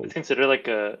 Yeah, That would it's considered like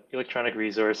a electronic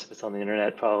resource. If it's on the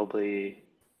internet, probably.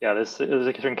 Yeah, there's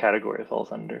like a certain category it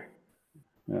falls under.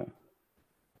 Yeah.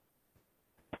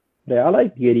 Yeah, I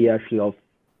like the idea actually of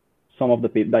some of the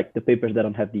papers that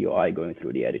don't have DOI going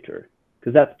through the editor,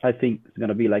 because that I think is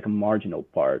gonna be like a marginal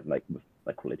part,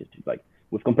 related to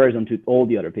with comparison to all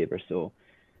the other papers. So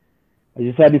as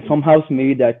you said, in some house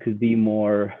maybe that could be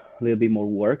a little bit more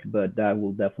work, but that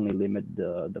will definitely limit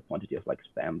the quantity of like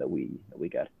spam that we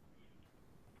get.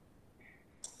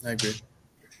 I agree.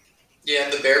 Yeah,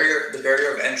 and the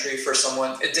barrier of entry for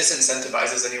someone, it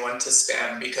disincentivizes anyone to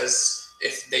spam, because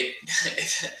if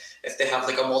they have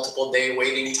like a multiple day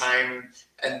waiting time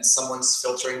and someone's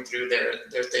filtering through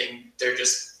their thing, they're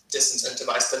just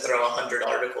disincentivized to throw 100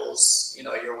 articles,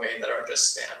 your way that are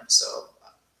just spam. So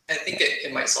I think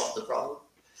it might solve the problem.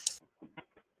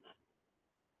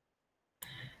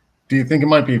 Do you think it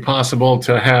might be possible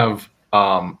to have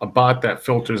a bot that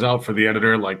filters out for the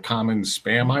editor like common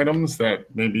spam items that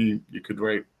maybe you could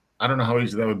write? I don't know how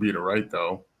easy that would be to write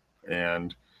though.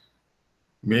 And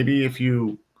maybe if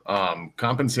you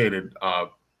compensated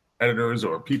editors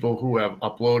or people who have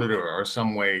uploaded or are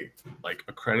some way like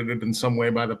accredited in some way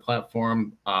by the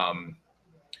platform,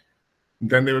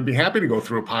 then they would be happy to go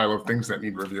through a pile of things that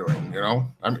need reviewing,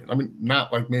 I mean,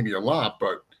 not like maybe a lot,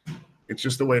 but it's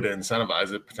just a way to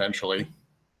incentivize it potentially.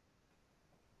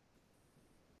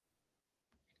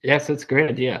 Yes, that's a great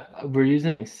idea. We're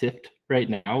using Sift right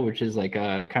now, which is like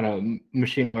a kind of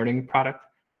machine learning product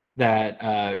that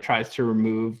tries to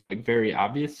remove like very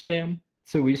obvious spam.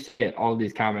 So we used to get all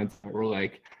these comments that were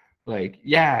like,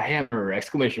 yeah, hammer,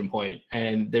 exclamation point,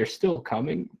 and they're still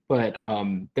coming, but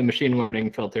the machine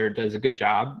learning filter does a good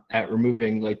job at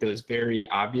removing like those very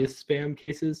obvious spam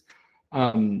cases.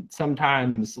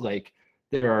 Sometimes like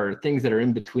there are things that are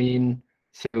in between.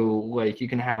 So like you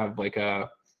can have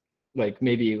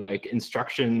maybe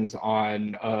instructions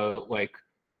on like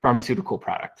pharmaceutical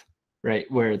product, right?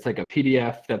 Where it's like a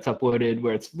PDF that's uploaded,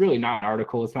 where it's really not an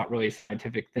article, it's not really a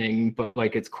scientific thing, but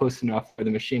like it's close enough where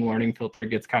the machine learning filter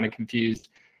gets kind of confused.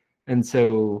 And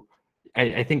so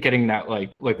I think getting that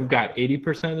like we've got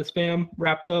 80% of the spam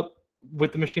wrapped up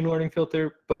with the machine learning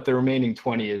filter, but the remaining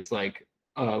 20 is like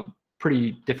a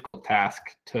pretty difficult task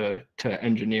to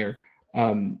engineer.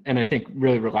 And I think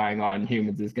really relying on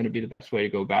humans is going to be the best way to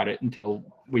go about it until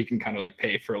we can kind of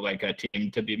pay for like a team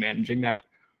to be managing that.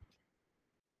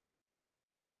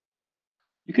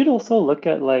 You could also look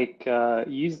at like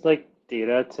use like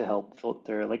data to help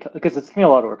filter, like because it's gonna be a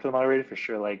lot of work for the moderator for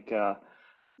sure. Like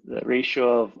the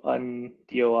ratio of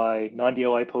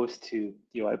non-DOI posts to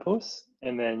DOI posts,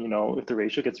 and then if the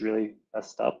ratio gets really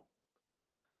messed up,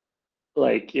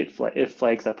 like it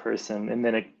flags that person, and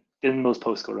then those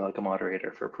posts go to like a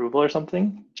moderator for approval or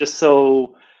something. Just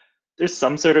so there's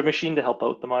some sort of machine to help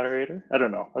out the moderator. I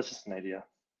don't know. That's just an idea.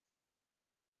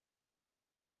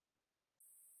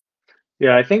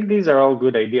 Yeah, I think these are all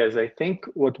good ideas. I think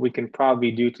what we can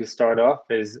probably do to start off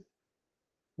is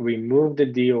remove the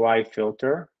DOI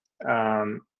filter.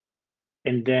 And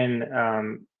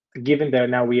then given that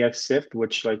now we have SIFT,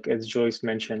 which like as Joyce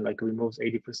mentioned, like removes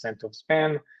 80% of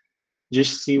spam,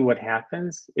 just see what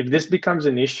happens. If this becomes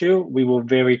an issue, we will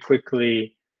very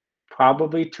quickly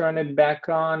probably turn it back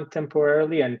on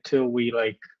temporarily until we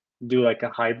like do like a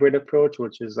hybrid approach,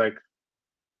 which is like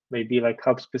maybe like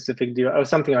hub specific deal or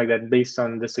something like that based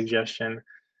on the suggestion.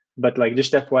 But like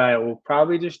just FYI, we'll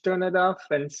probably just turn it off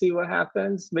and see what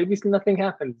happens. Maybe nothing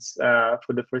happens for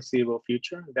the foreseeable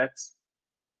future. That's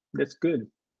good.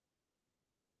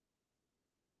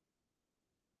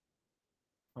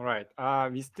 All right.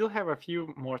 We still have a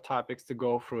few more topics to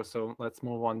go through, so let's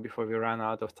move on before we run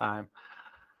out of time.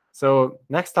 So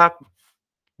next up,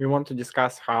 we want to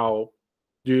discuss how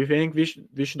do you think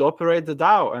we should operate the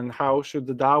DAO, and how should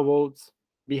the DAO votes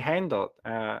be handled?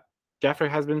 Jeffrey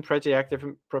has been pretty active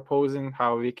in proposing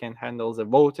how we can handle the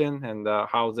voting and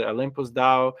how the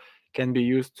olympusDAO can be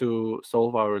used to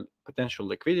solve our potential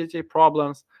liquidity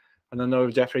problems. I don't know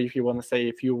if Jeffrey, if you want to say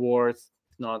a few words.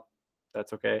 If not,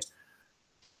 that's okay.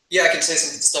 Yeah, I can say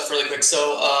some stuff really quick.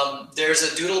 So there's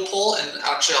a doodle poll, and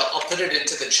actually I'll put it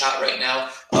into the chat right now.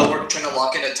 We're trying to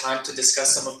lock in a time to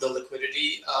discuss some of the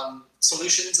liquidity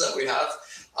solutions that we have.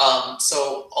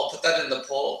 So I'll put that in the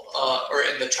poll or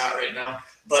in the chat right now.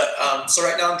 But so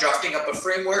right now I'm drafting up a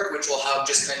framework which will have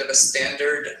just kind of a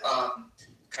standard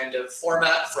kind of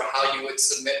format for how you would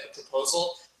submit a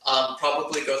proposal.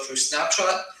 Probably go through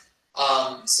Snapshot.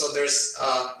 So there's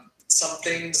some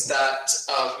things that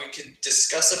we could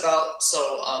discuss about.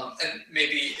 So, and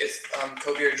maybe if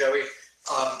Kobe or Joey,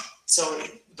 so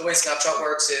the way Snapshot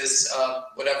works is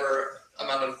whatever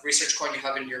amount of research coin you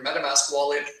have in your MetaMask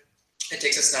wallet, it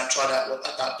takes a snapshot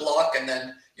at that block, and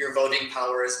then your voting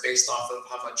power is based off of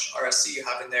how much RSC you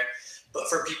have in there. But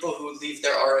for people who leave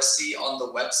their RSC on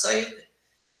the website,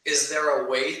 is there a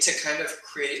way to kind of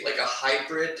create like a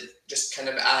hybrid, just kind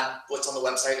of add what's on the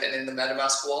website and in the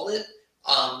MetaMask wallet?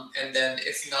 And then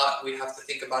if not, we have to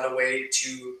think about a way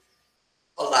to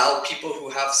allow people who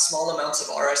have small amounts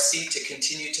of RSC to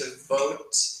continue to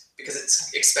vote, because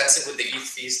it's expensive with the ETH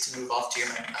fees to move off to your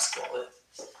MetaMask wallet.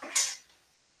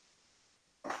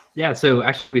 Yeah, so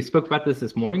actually we spoke about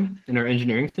this morning in our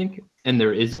engineering sync, and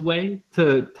there is a way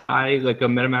to tie like a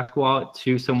MetaMask wallet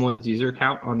to someone's user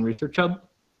account on ResearchHub.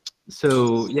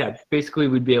 So yeah, basically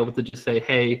we'd be able to just say,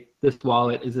 hey, this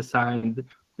wallet is assigned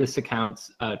this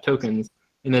account's tokens,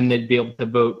 and then they'd be able to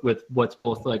vote with what's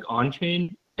both like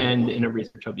on-chain and in a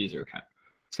ResearchHub user account.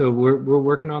 So we're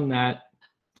working on that.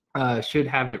 Should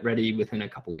have it ready within a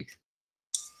couple weeks.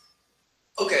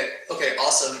 Okay,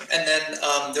 awesome. And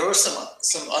then there were some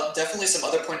definitely some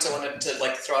other points I wanted to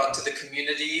like throw out to the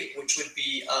community, which would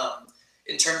be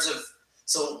in terms of,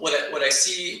 so what I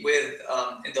see with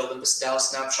in the olympusDAO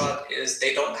snapshot is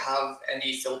they don't have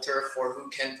any filter for who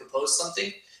can propose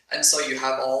something, and so you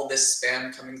have all this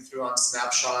spam coming through on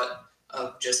snapshot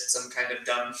of just some kind of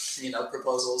dumb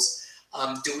proposals.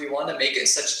 Do we want to make it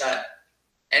such that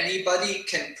anybody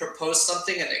can propose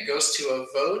something and it goes to a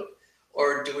vote?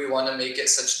 Or do we want to make it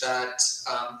such that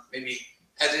maybe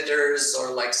editors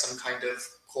or like some kind of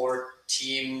core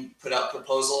team put out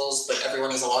proposals, but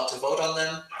everyone is allowed to vote on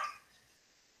them?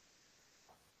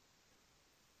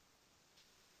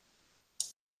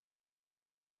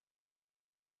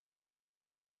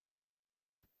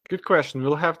 Good question.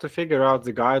 We'll have to figure out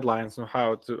the guidelines on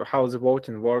how the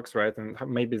voting works, right? And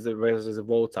maybe whether the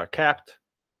votes are capped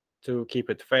to keep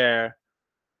it fair,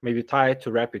 maybe tied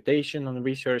to reputation on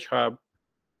ResearchHub.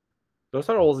 Those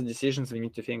are all the decisions we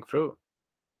need to think through.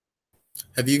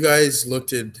 Have you guys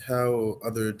looked at how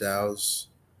other DAOs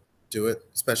do it,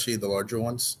 especially the larger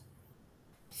ones?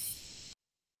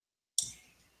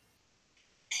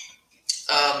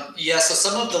 Yeah, so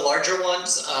some of the larger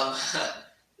ones,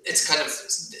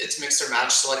 it's mixed or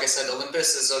match. So like I said,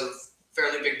 Olympus is a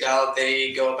fairly big DAO.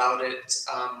 They go about it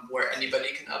where anybody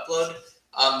can upload.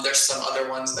 There's some other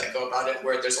ones that go about it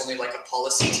where there's only like a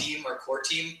policy team or core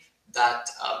team that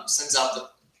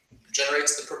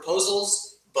generates the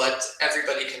proposals, but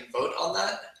everybody can vote on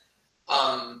that.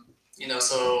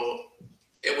 So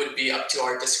it would be up to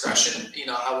our discretion,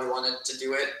 how we wanted to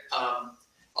do it.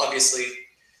 Obviously,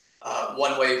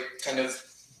 one way kind of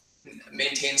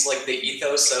maintains like the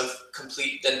ethos of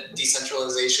complete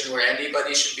decentralization where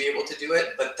anybody should be able to do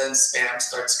it, but then spam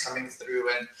starts coming through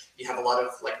and you have a lot of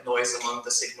like noise among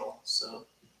the signal. So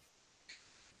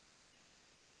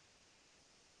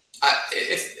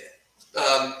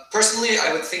personally,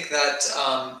 I would think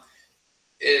that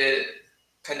it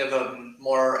kind of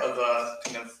more of a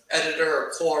kind of editor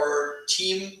or core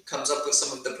team comes up with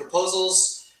some of the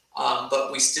proposals.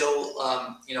 But we still,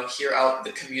 hear out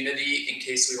the community in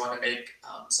case we want to make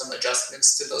some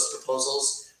adjustments to those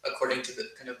proposals according to the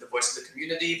kind of the voice of the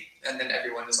community, and then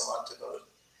everyone is allowed to vote.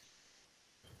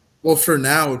 Well, for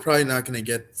now, we're probably not going to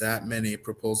get that many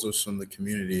proposals from the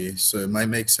community, so it might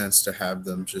make sense to have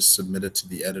them just submitted to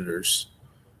the editors,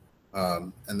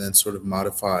 and then sort of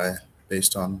modify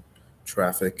based on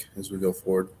traffic as we go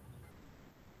forward.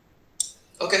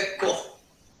 Okay, cool.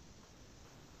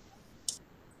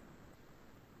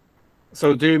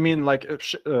 So do you mean like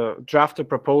draft a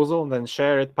proposal and then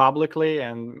share it publicly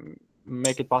and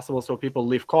make it possible so people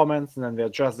leave comments and then they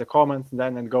adjust the comments and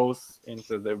then it goes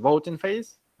into the voting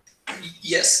phase?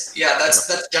 Yes, yeah,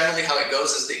 that's generally how it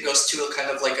goes. Is it goes to a kind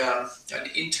of like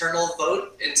an internal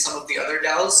vote in some of the other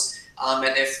DAOs,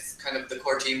 and if kind of the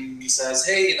core team says,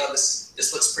 hey,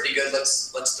 this looks pretty good,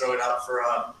 let's throw it out for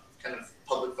kind of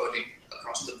public voting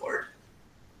across the board.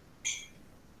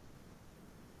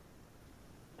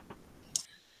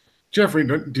 Jeffrey,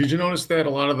 did you notice that a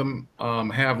lot of them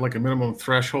have like a minimum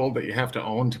threshold that you have to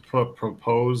own to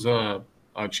propose a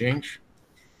change?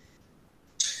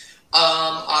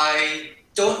 I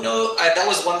don't know. That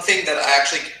was one thing that I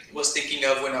actually was thinking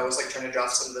of when I was like trying to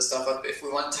draft some of the stuff up. If we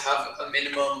want to have a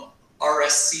minimum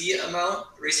RSC amount,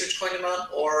 research coin amount,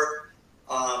 or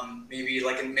maybe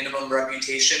like a minimum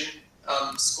reputation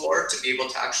score to be able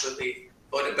to actually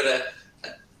vote it.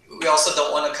 But we also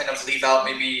don't want to kind of leave out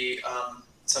maybe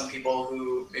some people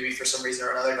who maybe for some reason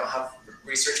or another don't have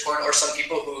research coin, or some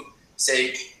people who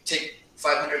say take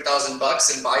 $500,000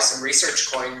 and buy some research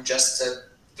coin just to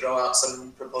throw out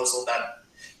some proposal that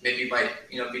maybe might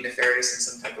be nefarious in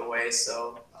some type of way.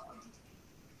 So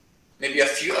maybe a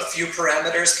few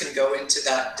parameters can go into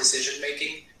that decision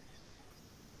making.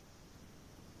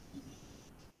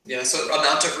 Yeah, so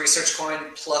amount of research coin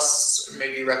plus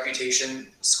maybe reputation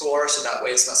score, so that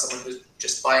way it's not someone who's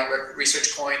just buying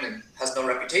research coin and has no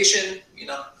reputation,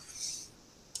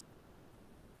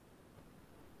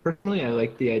 Personally, I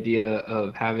like the idea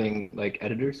of having like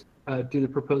editors do the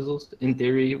proposals. In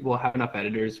theory, we'll have enough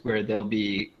editors where they'll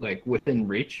be like within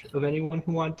reach of anyone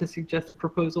who wanted to suggest a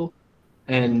proposal.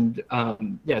 And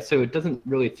so it doesn't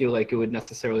really feel like it would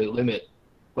necessarily limit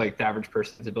like the average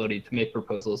person's ability to make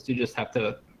proposals. You just have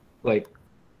to like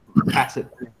pass it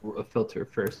through a filter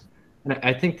first. And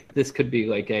I think this could be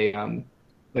like a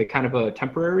like kind of a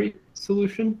temporary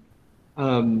solution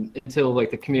until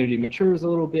like the community matures a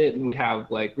little bit and we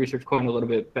have like research coin a little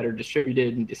bit better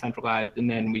distributed and decentralized, and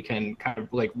then we can kind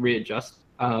of like readjust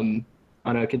on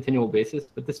a continual basis.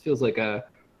 But this feels like a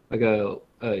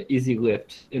easy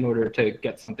lift in order to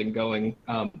get something going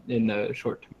in the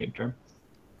short to medium term.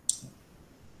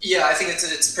 Yeah, I think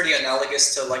it's pretty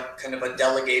analogous to like kind of a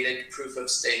delegated proof of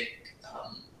stake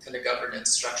kind of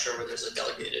governance structure where there's a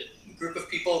delegated group of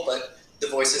people, but the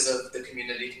voices of the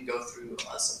community can go through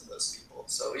some of those people.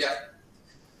 So yeah.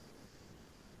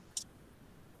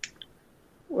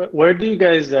 Where do you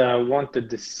guys want the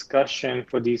discussion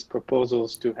for these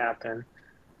proposals to happen?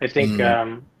 I think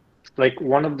like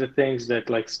one of the things that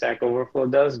like Stack Overflow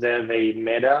does, they have a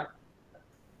meta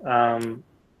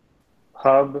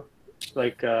hub,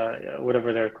 like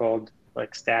whatever they're called,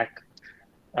 like Stack,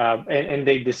 and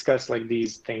they discuss like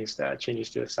these things,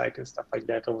 changes to the site and stuff like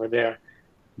that over there.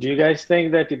 Do you guys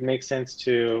think that it makes sense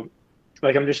to,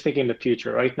 like, I'm just thinking the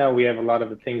future. Right now we have a lot of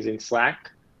the things in Slack.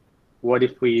 What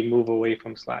if we move away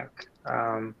from Slack?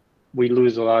 We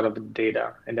lose a lot of the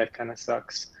data and that kind of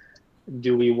sucks.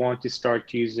 Do we want to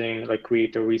start using, like,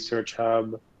 create a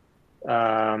ResearchHub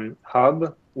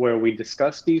hub where we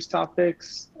discuss these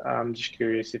topics? I'm just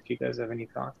curious if you guys have any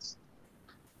thoughts.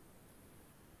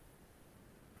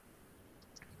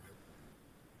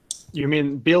 You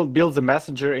mean build the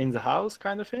messenger in the house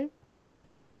kind of thing?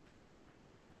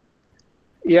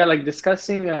 Yeah, like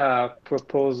discussing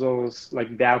proposals,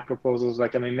 like DAO proposals.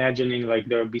 Like I'm imagining like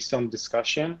there would be some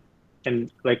discussion,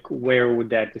 and like where would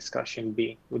that discussion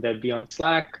be? Would that be on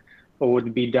Slack, or would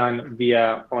it be done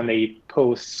via on a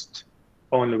post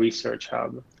on the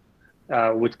ResearchHub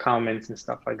with comments and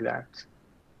stuff like that?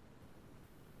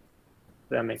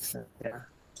 That makes sense. Yeah.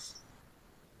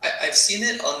 I've seen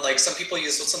it on like some people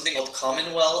use something called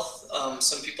Commonwealth.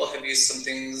 Some people have used some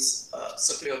things.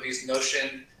 Some people have used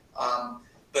Notion.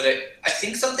 But I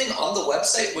think something on the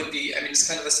website would be. I mean, it's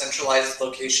kind of a centralized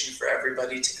location for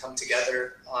everybody to come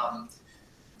together.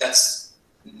 That's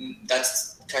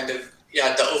kind of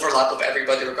the overlap of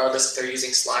everybody, regardless if they're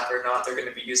using Slack or not. They're going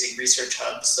to be using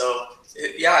ResearchHub. So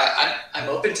yeah, I'm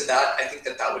open to that. I think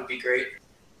that would be great.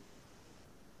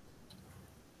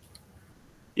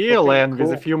 ELN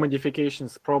with a few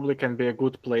modifications probably can be a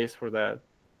good place for that.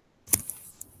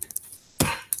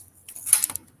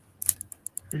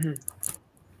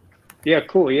 Yeah,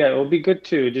 cool. Yeah, it'll be good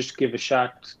to just give a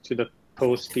shot to the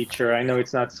post feature. I know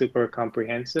it's not super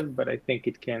comprehensive, but I think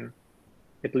it can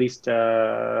at least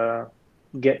get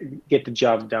the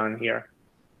job done here,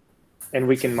 and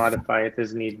we can modify it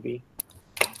as need be.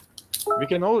 We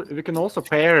can also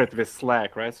pair it with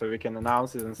Slack, right? So we can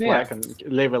announce it in Slack and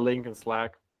leave a link in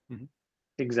Slack. Mm-hmm.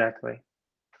 Exactly.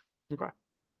 Okay.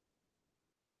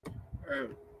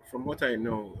 From what I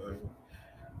know,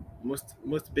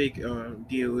 most big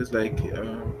DAOs like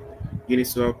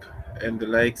Uniswap and the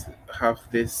likes have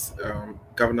this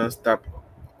governance tab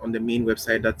on the main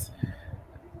website that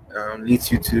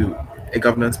leads you to a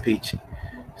governance page.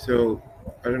 So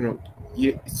I don't know.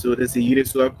 So there's a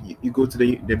Uniswap. You go to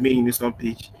the main Uniswap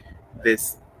page.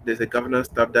 There's a governance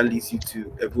tab that leads you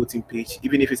to a voting page.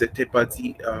 Even if it's a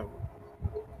third-party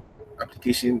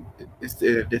application,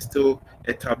 there's still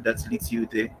a tab that leads you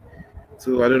there.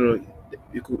 So I don't know.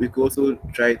 We could also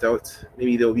try it out.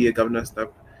 Maybe there'll be a governance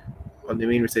tab on the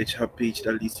main ResearchHub page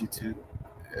that leads you to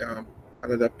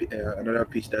another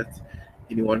page that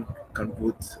anyone can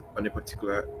vote on a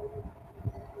particular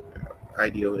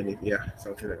idea, and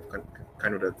something like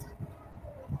kind of that.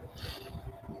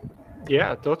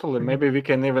 Yeah, totally. Maybe we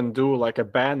can even do like a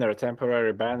banner,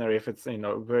 temporary banner, if it's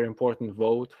very important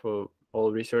vote for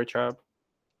all ResearchHub.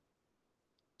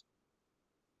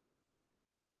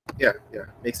 Yeah,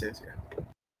 makes sense. Yeah.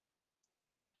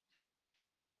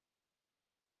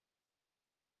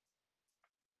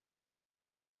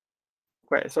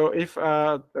 Okay, so if there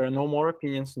are no more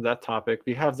opinions on that topic,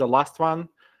 we have the last one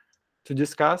to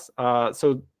discuss.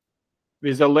 So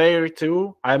with the layer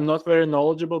 2, I'm not very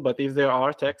knowledgeable, but if there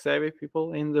are tech-savvy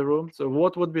people in the room, so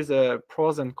what would be the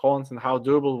pros and cons, and how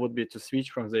doable would be to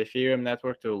switch from the Ethereum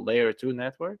network to layer 2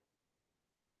 network?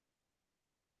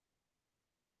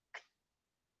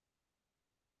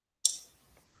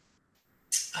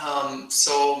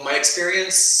 So my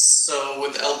experience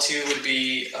with L2 would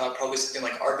be probably something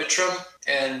like Arbitrum,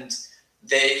 and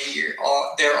there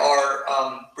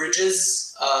are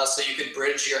bridges, so you could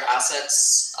bridge your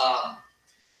assets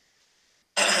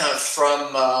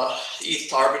from ETH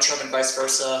to Arbitrum and vice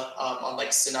versa on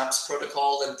like Synapse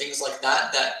protocol and things like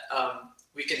that.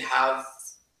 We can have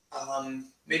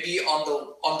maybe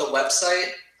on the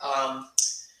website.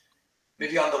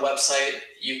 Maybe on the website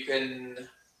you can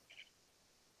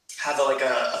have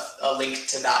a link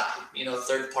to that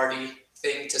third party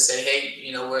thing to say,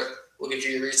 hey, we'll give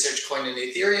you your research coin in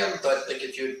Ethereum, but like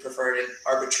if you would prefer it in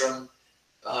Arbitrum,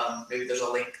 maybe there's a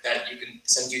link that you can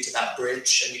send you to that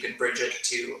bridge, and you can bridge it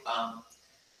to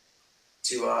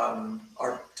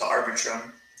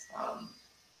Arbitrum.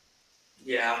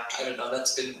 Yeah, I don't know.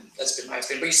 That's been my experience.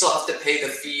 But you still have to pay the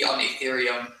fee on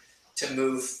Ethereum to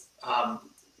move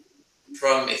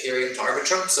from Ethereum to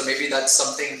Arbitrum. So maybe that's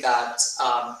something that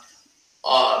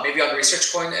maybe on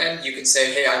ResearchCoin end you can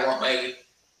say, hey, I want my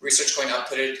ResearchCoin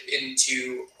outputted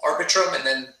into Arbitrum, and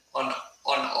then on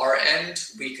our end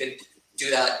we could do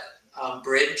that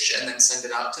bridge and then send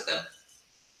it out to them.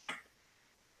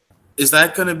 Is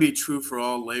that going to be true for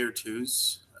all layer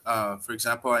 2s? For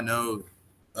example, I know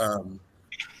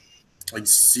like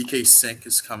ZK Sync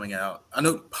is coming out. I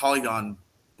know Polygon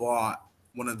bought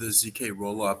one of the ZK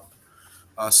rollup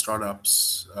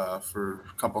startups for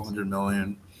a couple $100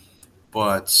 million,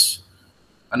 but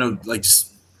I know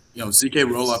ZK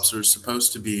rollups are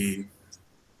supposed to be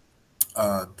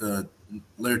the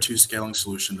layer 2 scaling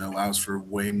solution that allows for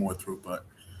way more throughput.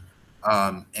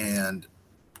 And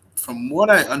from what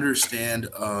I understand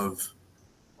of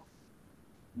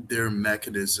their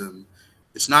mechanism,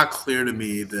 it's not clear to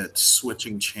me that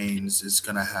switching chains is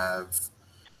going to have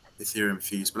Ethereum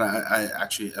fees, but I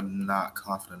actually am not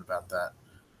confident about that.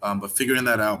 But figuring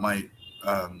that out might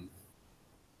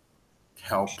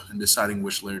help in deciding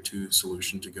which layer 2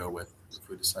 solution to go with if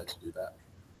we decide to do that.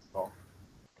 Well,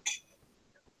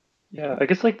 Yeah, I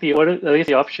guess like the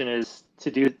option is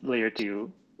to do layer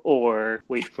 2 or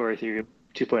wait for Ethereum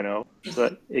 2.0, so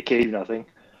that it can do nothing.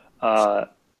 Are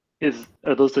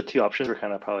those the two options we're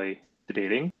kind of probably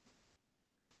debating?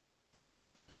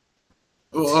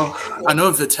 well, I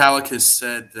know Vitalik has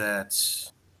said that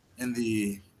in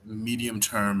the medium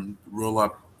term,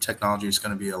 roll-up technology is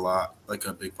going to be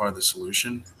a big part of the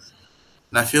solution.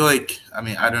 And I feel like,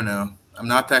 I don't know. I'm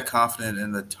not that confident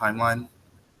in the timeline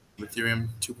with Ethereum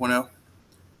 2.0.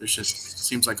 There's just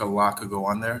seems like a lot could go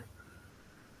on there.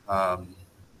 But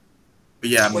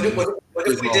yeah, what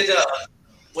if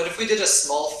we did a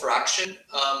small fraction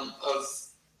of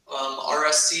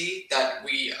RSC that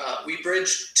we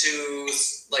bridged to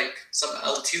like some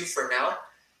L2 for now,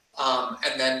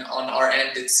 and then on our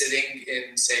end it's sitting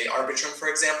in say Arbitrum, for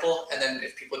example, and then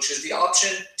if people choose the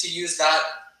option to use that,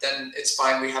 then it's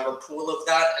fine. We have a pool of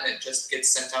that, and it just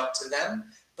gets sent out to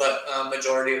them. But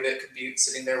majority of it could be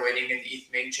sitting there waiting in the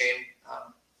ETH main chain,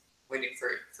 waiting for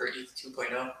ETH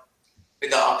 2.0.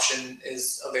 The option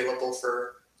is available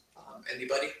for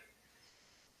anybody.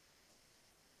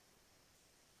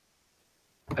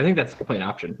 I think that's definitely an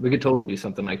option. We could totally do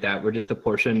something like that, where just a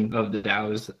portion of the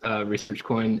DAO's research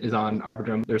coin is on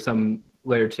Arbitrum. There's some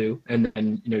layer 2, and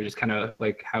then just kind of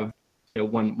like have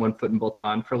one foot in both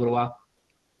on for a little while.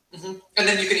 Mm-hmm. And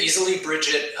then you can easily bridge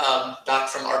it back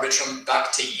from Arbitrum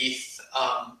back to ETH.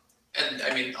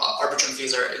 And Arbitrum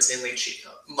fees are insanely cheap,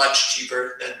 much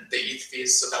cheaper than the ETH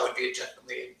fees. So that would be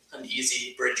definitely an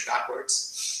easy bridge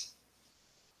backwards.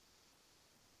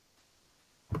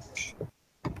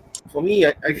 For me,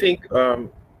 I think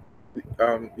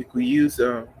we could use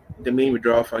the main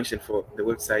withdrawal function for the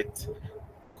website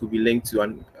could be linked to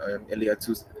an layer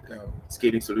 2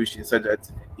 scaling solution, so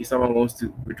that if someone wants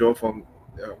to withdraw from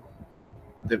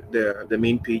the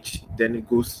main page, then it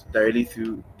goes directly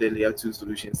through the layer 2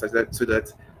 solution, so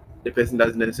that the person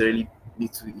doesn't necessarily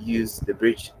need to use the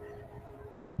bridge.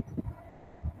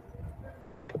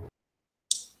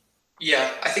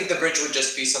 Yeah, I think the bridge would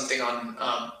just be something on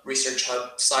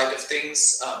ResearchHub side of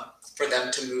things for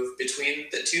them to move between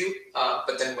the two.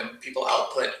 But then when people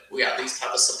output, we at least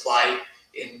have a supply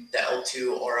in the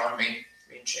L2 or on main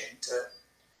chain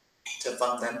to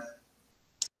fund them.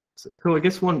 So I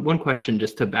guess one question,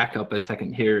 just to back up a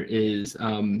second here, is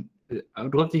I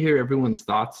would love to hear everyone's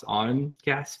thoughts on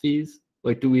gas fees.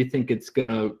 Like, do we think it's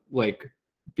gonna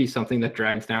be something that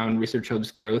drags down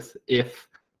ResearchHub's growth if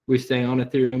we stay on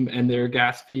Ethereum and there are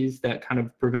gas fees that kind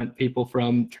of prevent people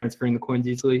from transferring the coins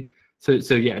easily? So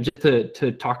yeah, just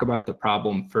to talk about the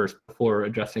problem first before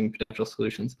addressing potential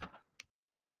solutions.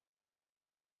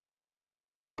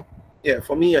 Yeah,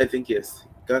 for me, I think yes,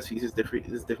 gas fees is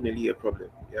definitely a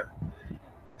problem. Yeah,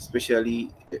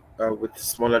 especially with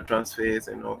smaller transfers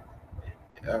and all.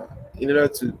 In order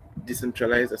to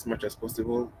decentralize as much as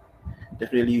possible,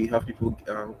 definitely you have people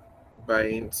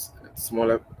buying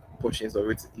smaller portions of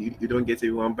it. You don't get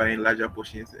everyone buying larger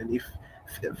portions, and if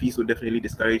fees will definitely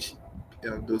discourage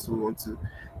those who want to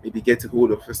maybe get a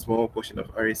hold of a small portion of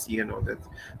RSC and all that.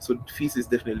 So fees is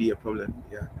definitely a problem.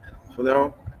 Yeah. For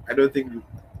now, I don't think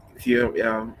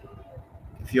Ethereum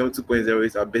 2.0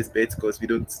 is our best bet because we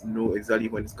don't know exactly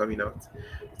when it's coming out.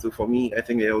 So for me, I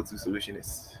think the L2 solution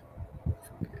is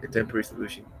a temporary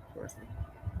solution for us.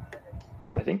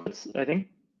 I think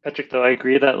Patrick, though, I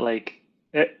agree that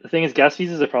the thing is, gas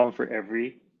fees is a problem for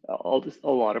a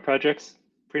lot of projects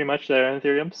pretty much that are on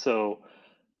Ethereum. So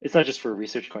it's not just for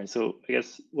research coin. So I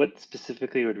guess what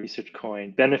specifically would research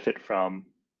coin benefit from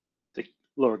the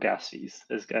lower gas fees?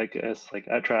 Is I guess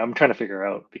I'm trying to figure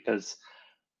out, because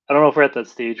I don't know if we're at that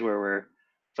stage where we're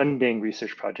funding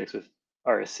research projects with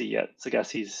RSC yet. So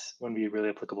gas fees wouldn't be really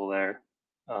applicable there.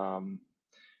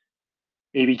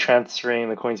 Maybe transferring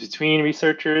the coins between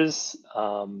researchers.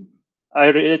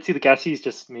 I'd see the gas fees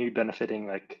just maybe benefiting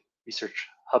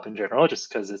ResearchHub in general, just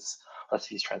because it's less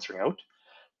fees transferring out.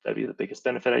 That'd be the biggest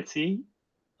benefit I'd see.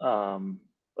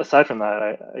 Aside from that,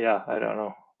 I don't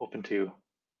know. Open to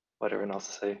what everyone else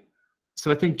to say.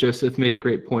 So I think Joseph made a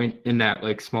great point in that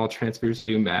small transfers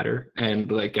do matter, and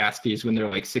gas fees when they're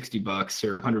 $60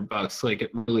 or $100,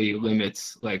 it really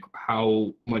limits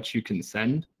how much you can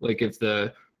send. If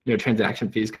the transaction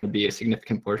fee is going to be a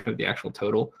significant portion of the actual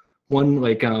total. One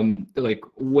way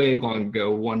long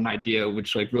ago, one idea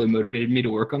which really motivated me to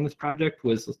work on this project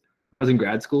was I was in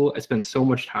grad school. I spent so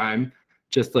much time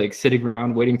just sitting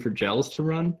around waiting for gels to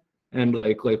run and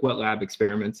like wet lab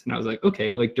experiments. And I was like,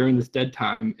 okay, like during this dead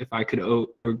time, if I could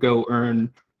go earn,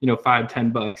 you know,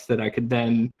 $5-10 that I could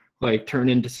then like turn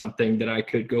into something that I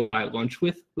could go buy lunch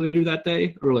with later that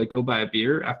day, or like go buy a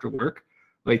beer after work,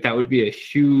 like that would be a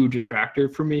huge attractor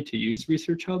for me to use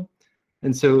ResearchHub.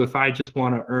 And so if I just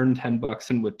want to earn $10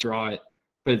 and withdraw it,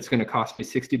 but it's going to cost me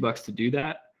 $60 to do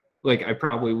that, like I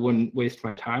probably wouldn't waste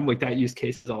my time. Like that use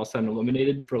case is all of a sudden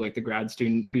eliminated for like the grad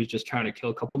student who's just trying to kill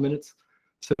a couple minutes.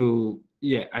 So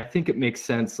yeah, I think it makes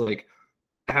sense. Like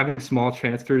having small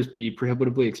transfers be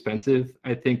prohibitively expensive,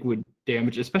 I think would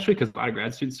damage, especially because a lot of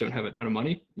grad students don't have a ton of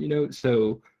money, you know?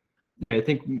 So I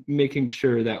think making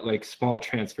sure that like small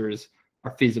transfers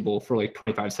are feasible for like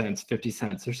 25 cents, 50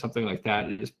 cents or something like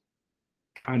that is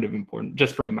kind of important,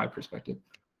 just from my perspective.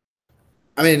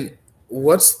 I mean,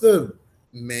 what's the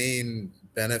main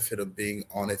benefit of being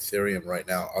on Ethereum right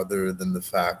now, other than the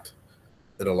fact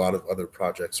that a lot of other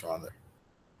projects are on there?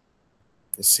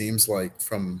 It seems like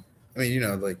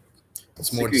like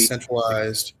it's more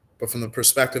decentralized, but from the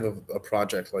perspective of a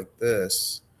project like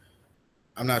this,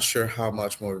 I'm not sure how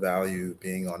much more value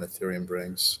being on Ethereum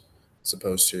brings as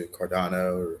opposed to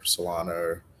Cardano or Solana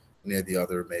or any of the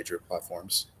other major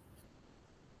platforms.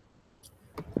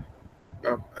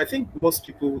 I think most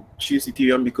people choose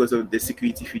Ethereum because of the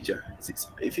security feature.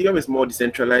 Ethereum is more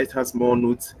decentralized, has more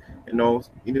nodes, and all.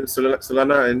 You know,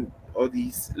 Solana and all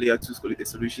these layer 2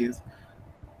 solutions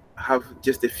have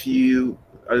just a few.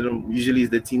 I don't know. Usually, it's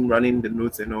the team running the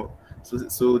nodes and all.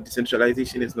 So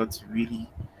decentralization is not really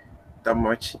that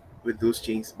much with those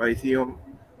chains. But Ethereum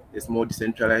is more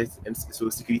decentralized, and so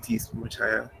security is much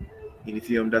higher in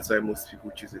Ethereum. That's why most people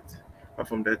choose it. Apart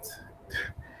from that,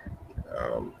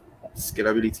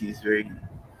 scalability is very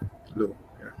low.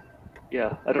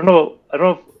 Yeah, I don't know.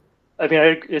 I mean,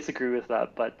 I disagree with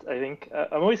that, but I think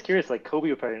I'm always curious. Like Kobe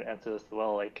would probably answer this as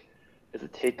well. Like, does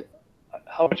it take?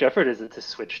 How much effort is it to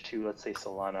switch to, let's say,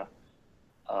 Solana?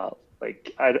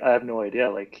 Like, I have no idea.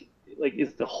 Like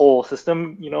is the whole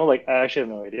system? You know, like I actually have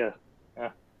no idea. Yeah.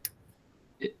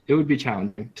 It would be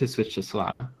challenging to switch to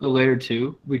Solana. A layer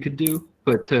 2 we could do,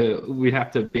 but we'd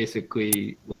have to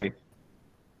basically like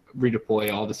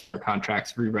redeploy all the smart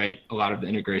contracts, rewrite a lot of the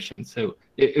integration. So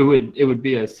it would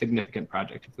be a significant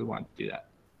project if we wanted to do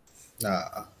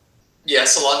that. Yeah,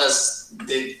 Solana's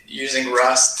using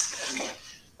Rust,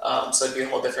 and, so it'd be a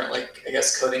whole different, like, I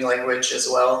guess, coding language as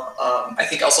well. I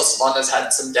think also Solana's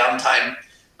had some downtime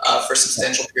for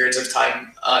substantial periods of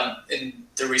time in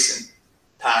the recent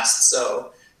past.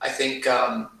 So I think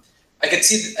I could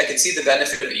see the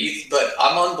benefit of ETH, but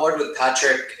I'm on board with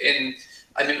Patrick in.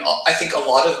 I mean, I think a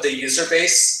lot of the user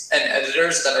base and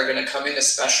editors that are going to come in,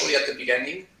 especially at the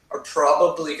beginning, are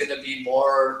probably going to be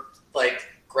more like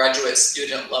graduate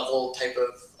student level type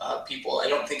of people. I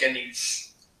don't think any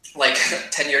like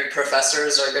tenured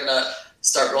professors are going to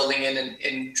start rolling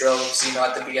in droves, you know,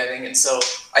 at the beginning. And so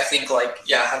I think like,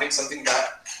 yeah, having something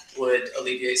that would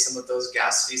alleviate some of those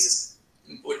gas fees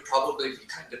would probably be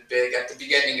kind of big at the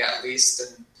beginning, at least.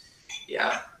 And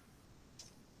yeah.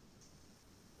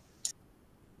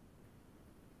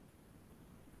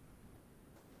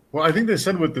 Well, I think they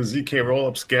said with the ZK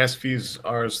rollups, gas fees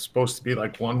are supposed to be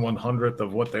like 1/100th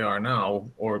of what they are now,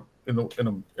 or in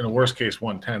a worst case,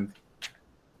 1/10.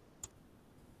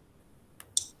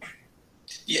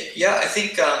 Yeah, I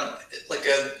think like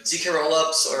a ZK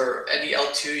rollups or any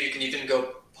L2, you can even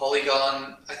go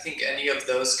Polygon. I think any of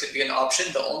those could be an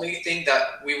option. The only thing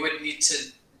that we would need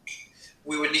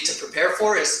to prepare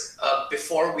for is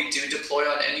before we do deploy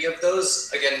on any of those,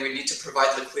 again, we need to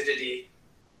provide liquidity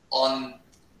on.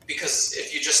 Because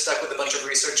if you just stuck with a bunch of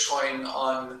research coin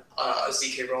on a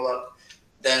ZK rollup,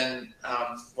 then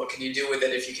what can you do with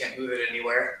it if you can't move it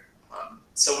anywhere?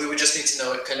 So we would just need to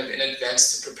know it kind of in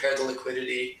advance to prepare the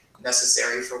liquidity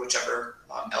necessary for whichever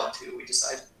L2 we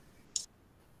decide.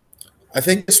 I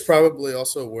think it's probably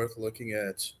also worth looking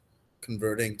at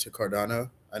converting to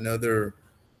Cardano. I know they're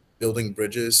building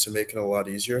bridges to make it a lot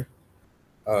easier,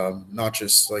 not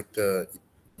just like the,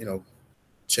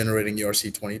 generating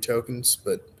ERC20 tokens,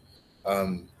 but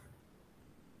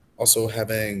also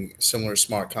having similar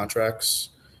smart contracts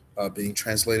being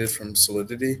translated from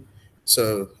Solidity.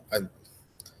 So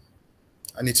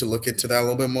I need to look into that a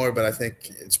little bit more, but I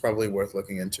think it's probably worth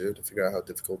looking into to figure out how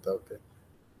difficult that would be.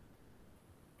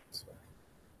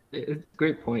 It's a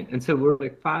great point. And so we're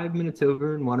like 5 minutes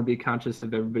over and want to be conscious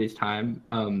of everybody's time.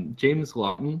 James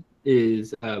Lawton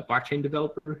is a blockchain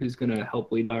developer who's going to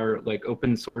help lead our like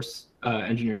open source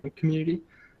engineering community.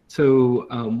 So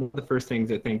one of the first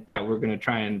things I think that we're going to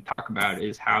try and talk about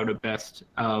is how to best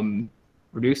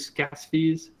reduce gas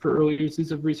fees for early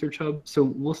users of ResearchHub. So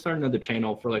we'll start another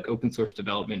channel for like open source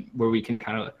development where we can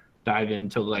kind of dive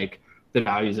into like the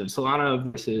values of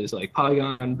Solana versus like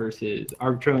Polygon versus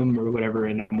Arbitrum or whatever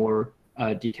in a more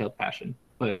detailed fashion.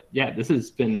 But yeah, this has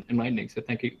been enlightening. So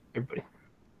thank you, everybody.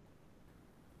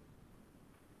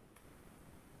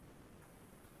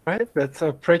 Right, that's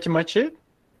pretty much it.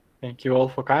 Thank you all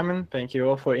for coming. Thank you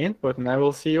all for input, and I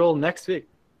will see you all next week.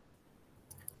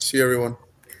 See you, everyone.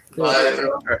 Bye,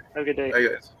 everyone. Have a good day. Bye,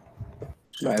 guys.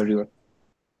 Bye, everyone.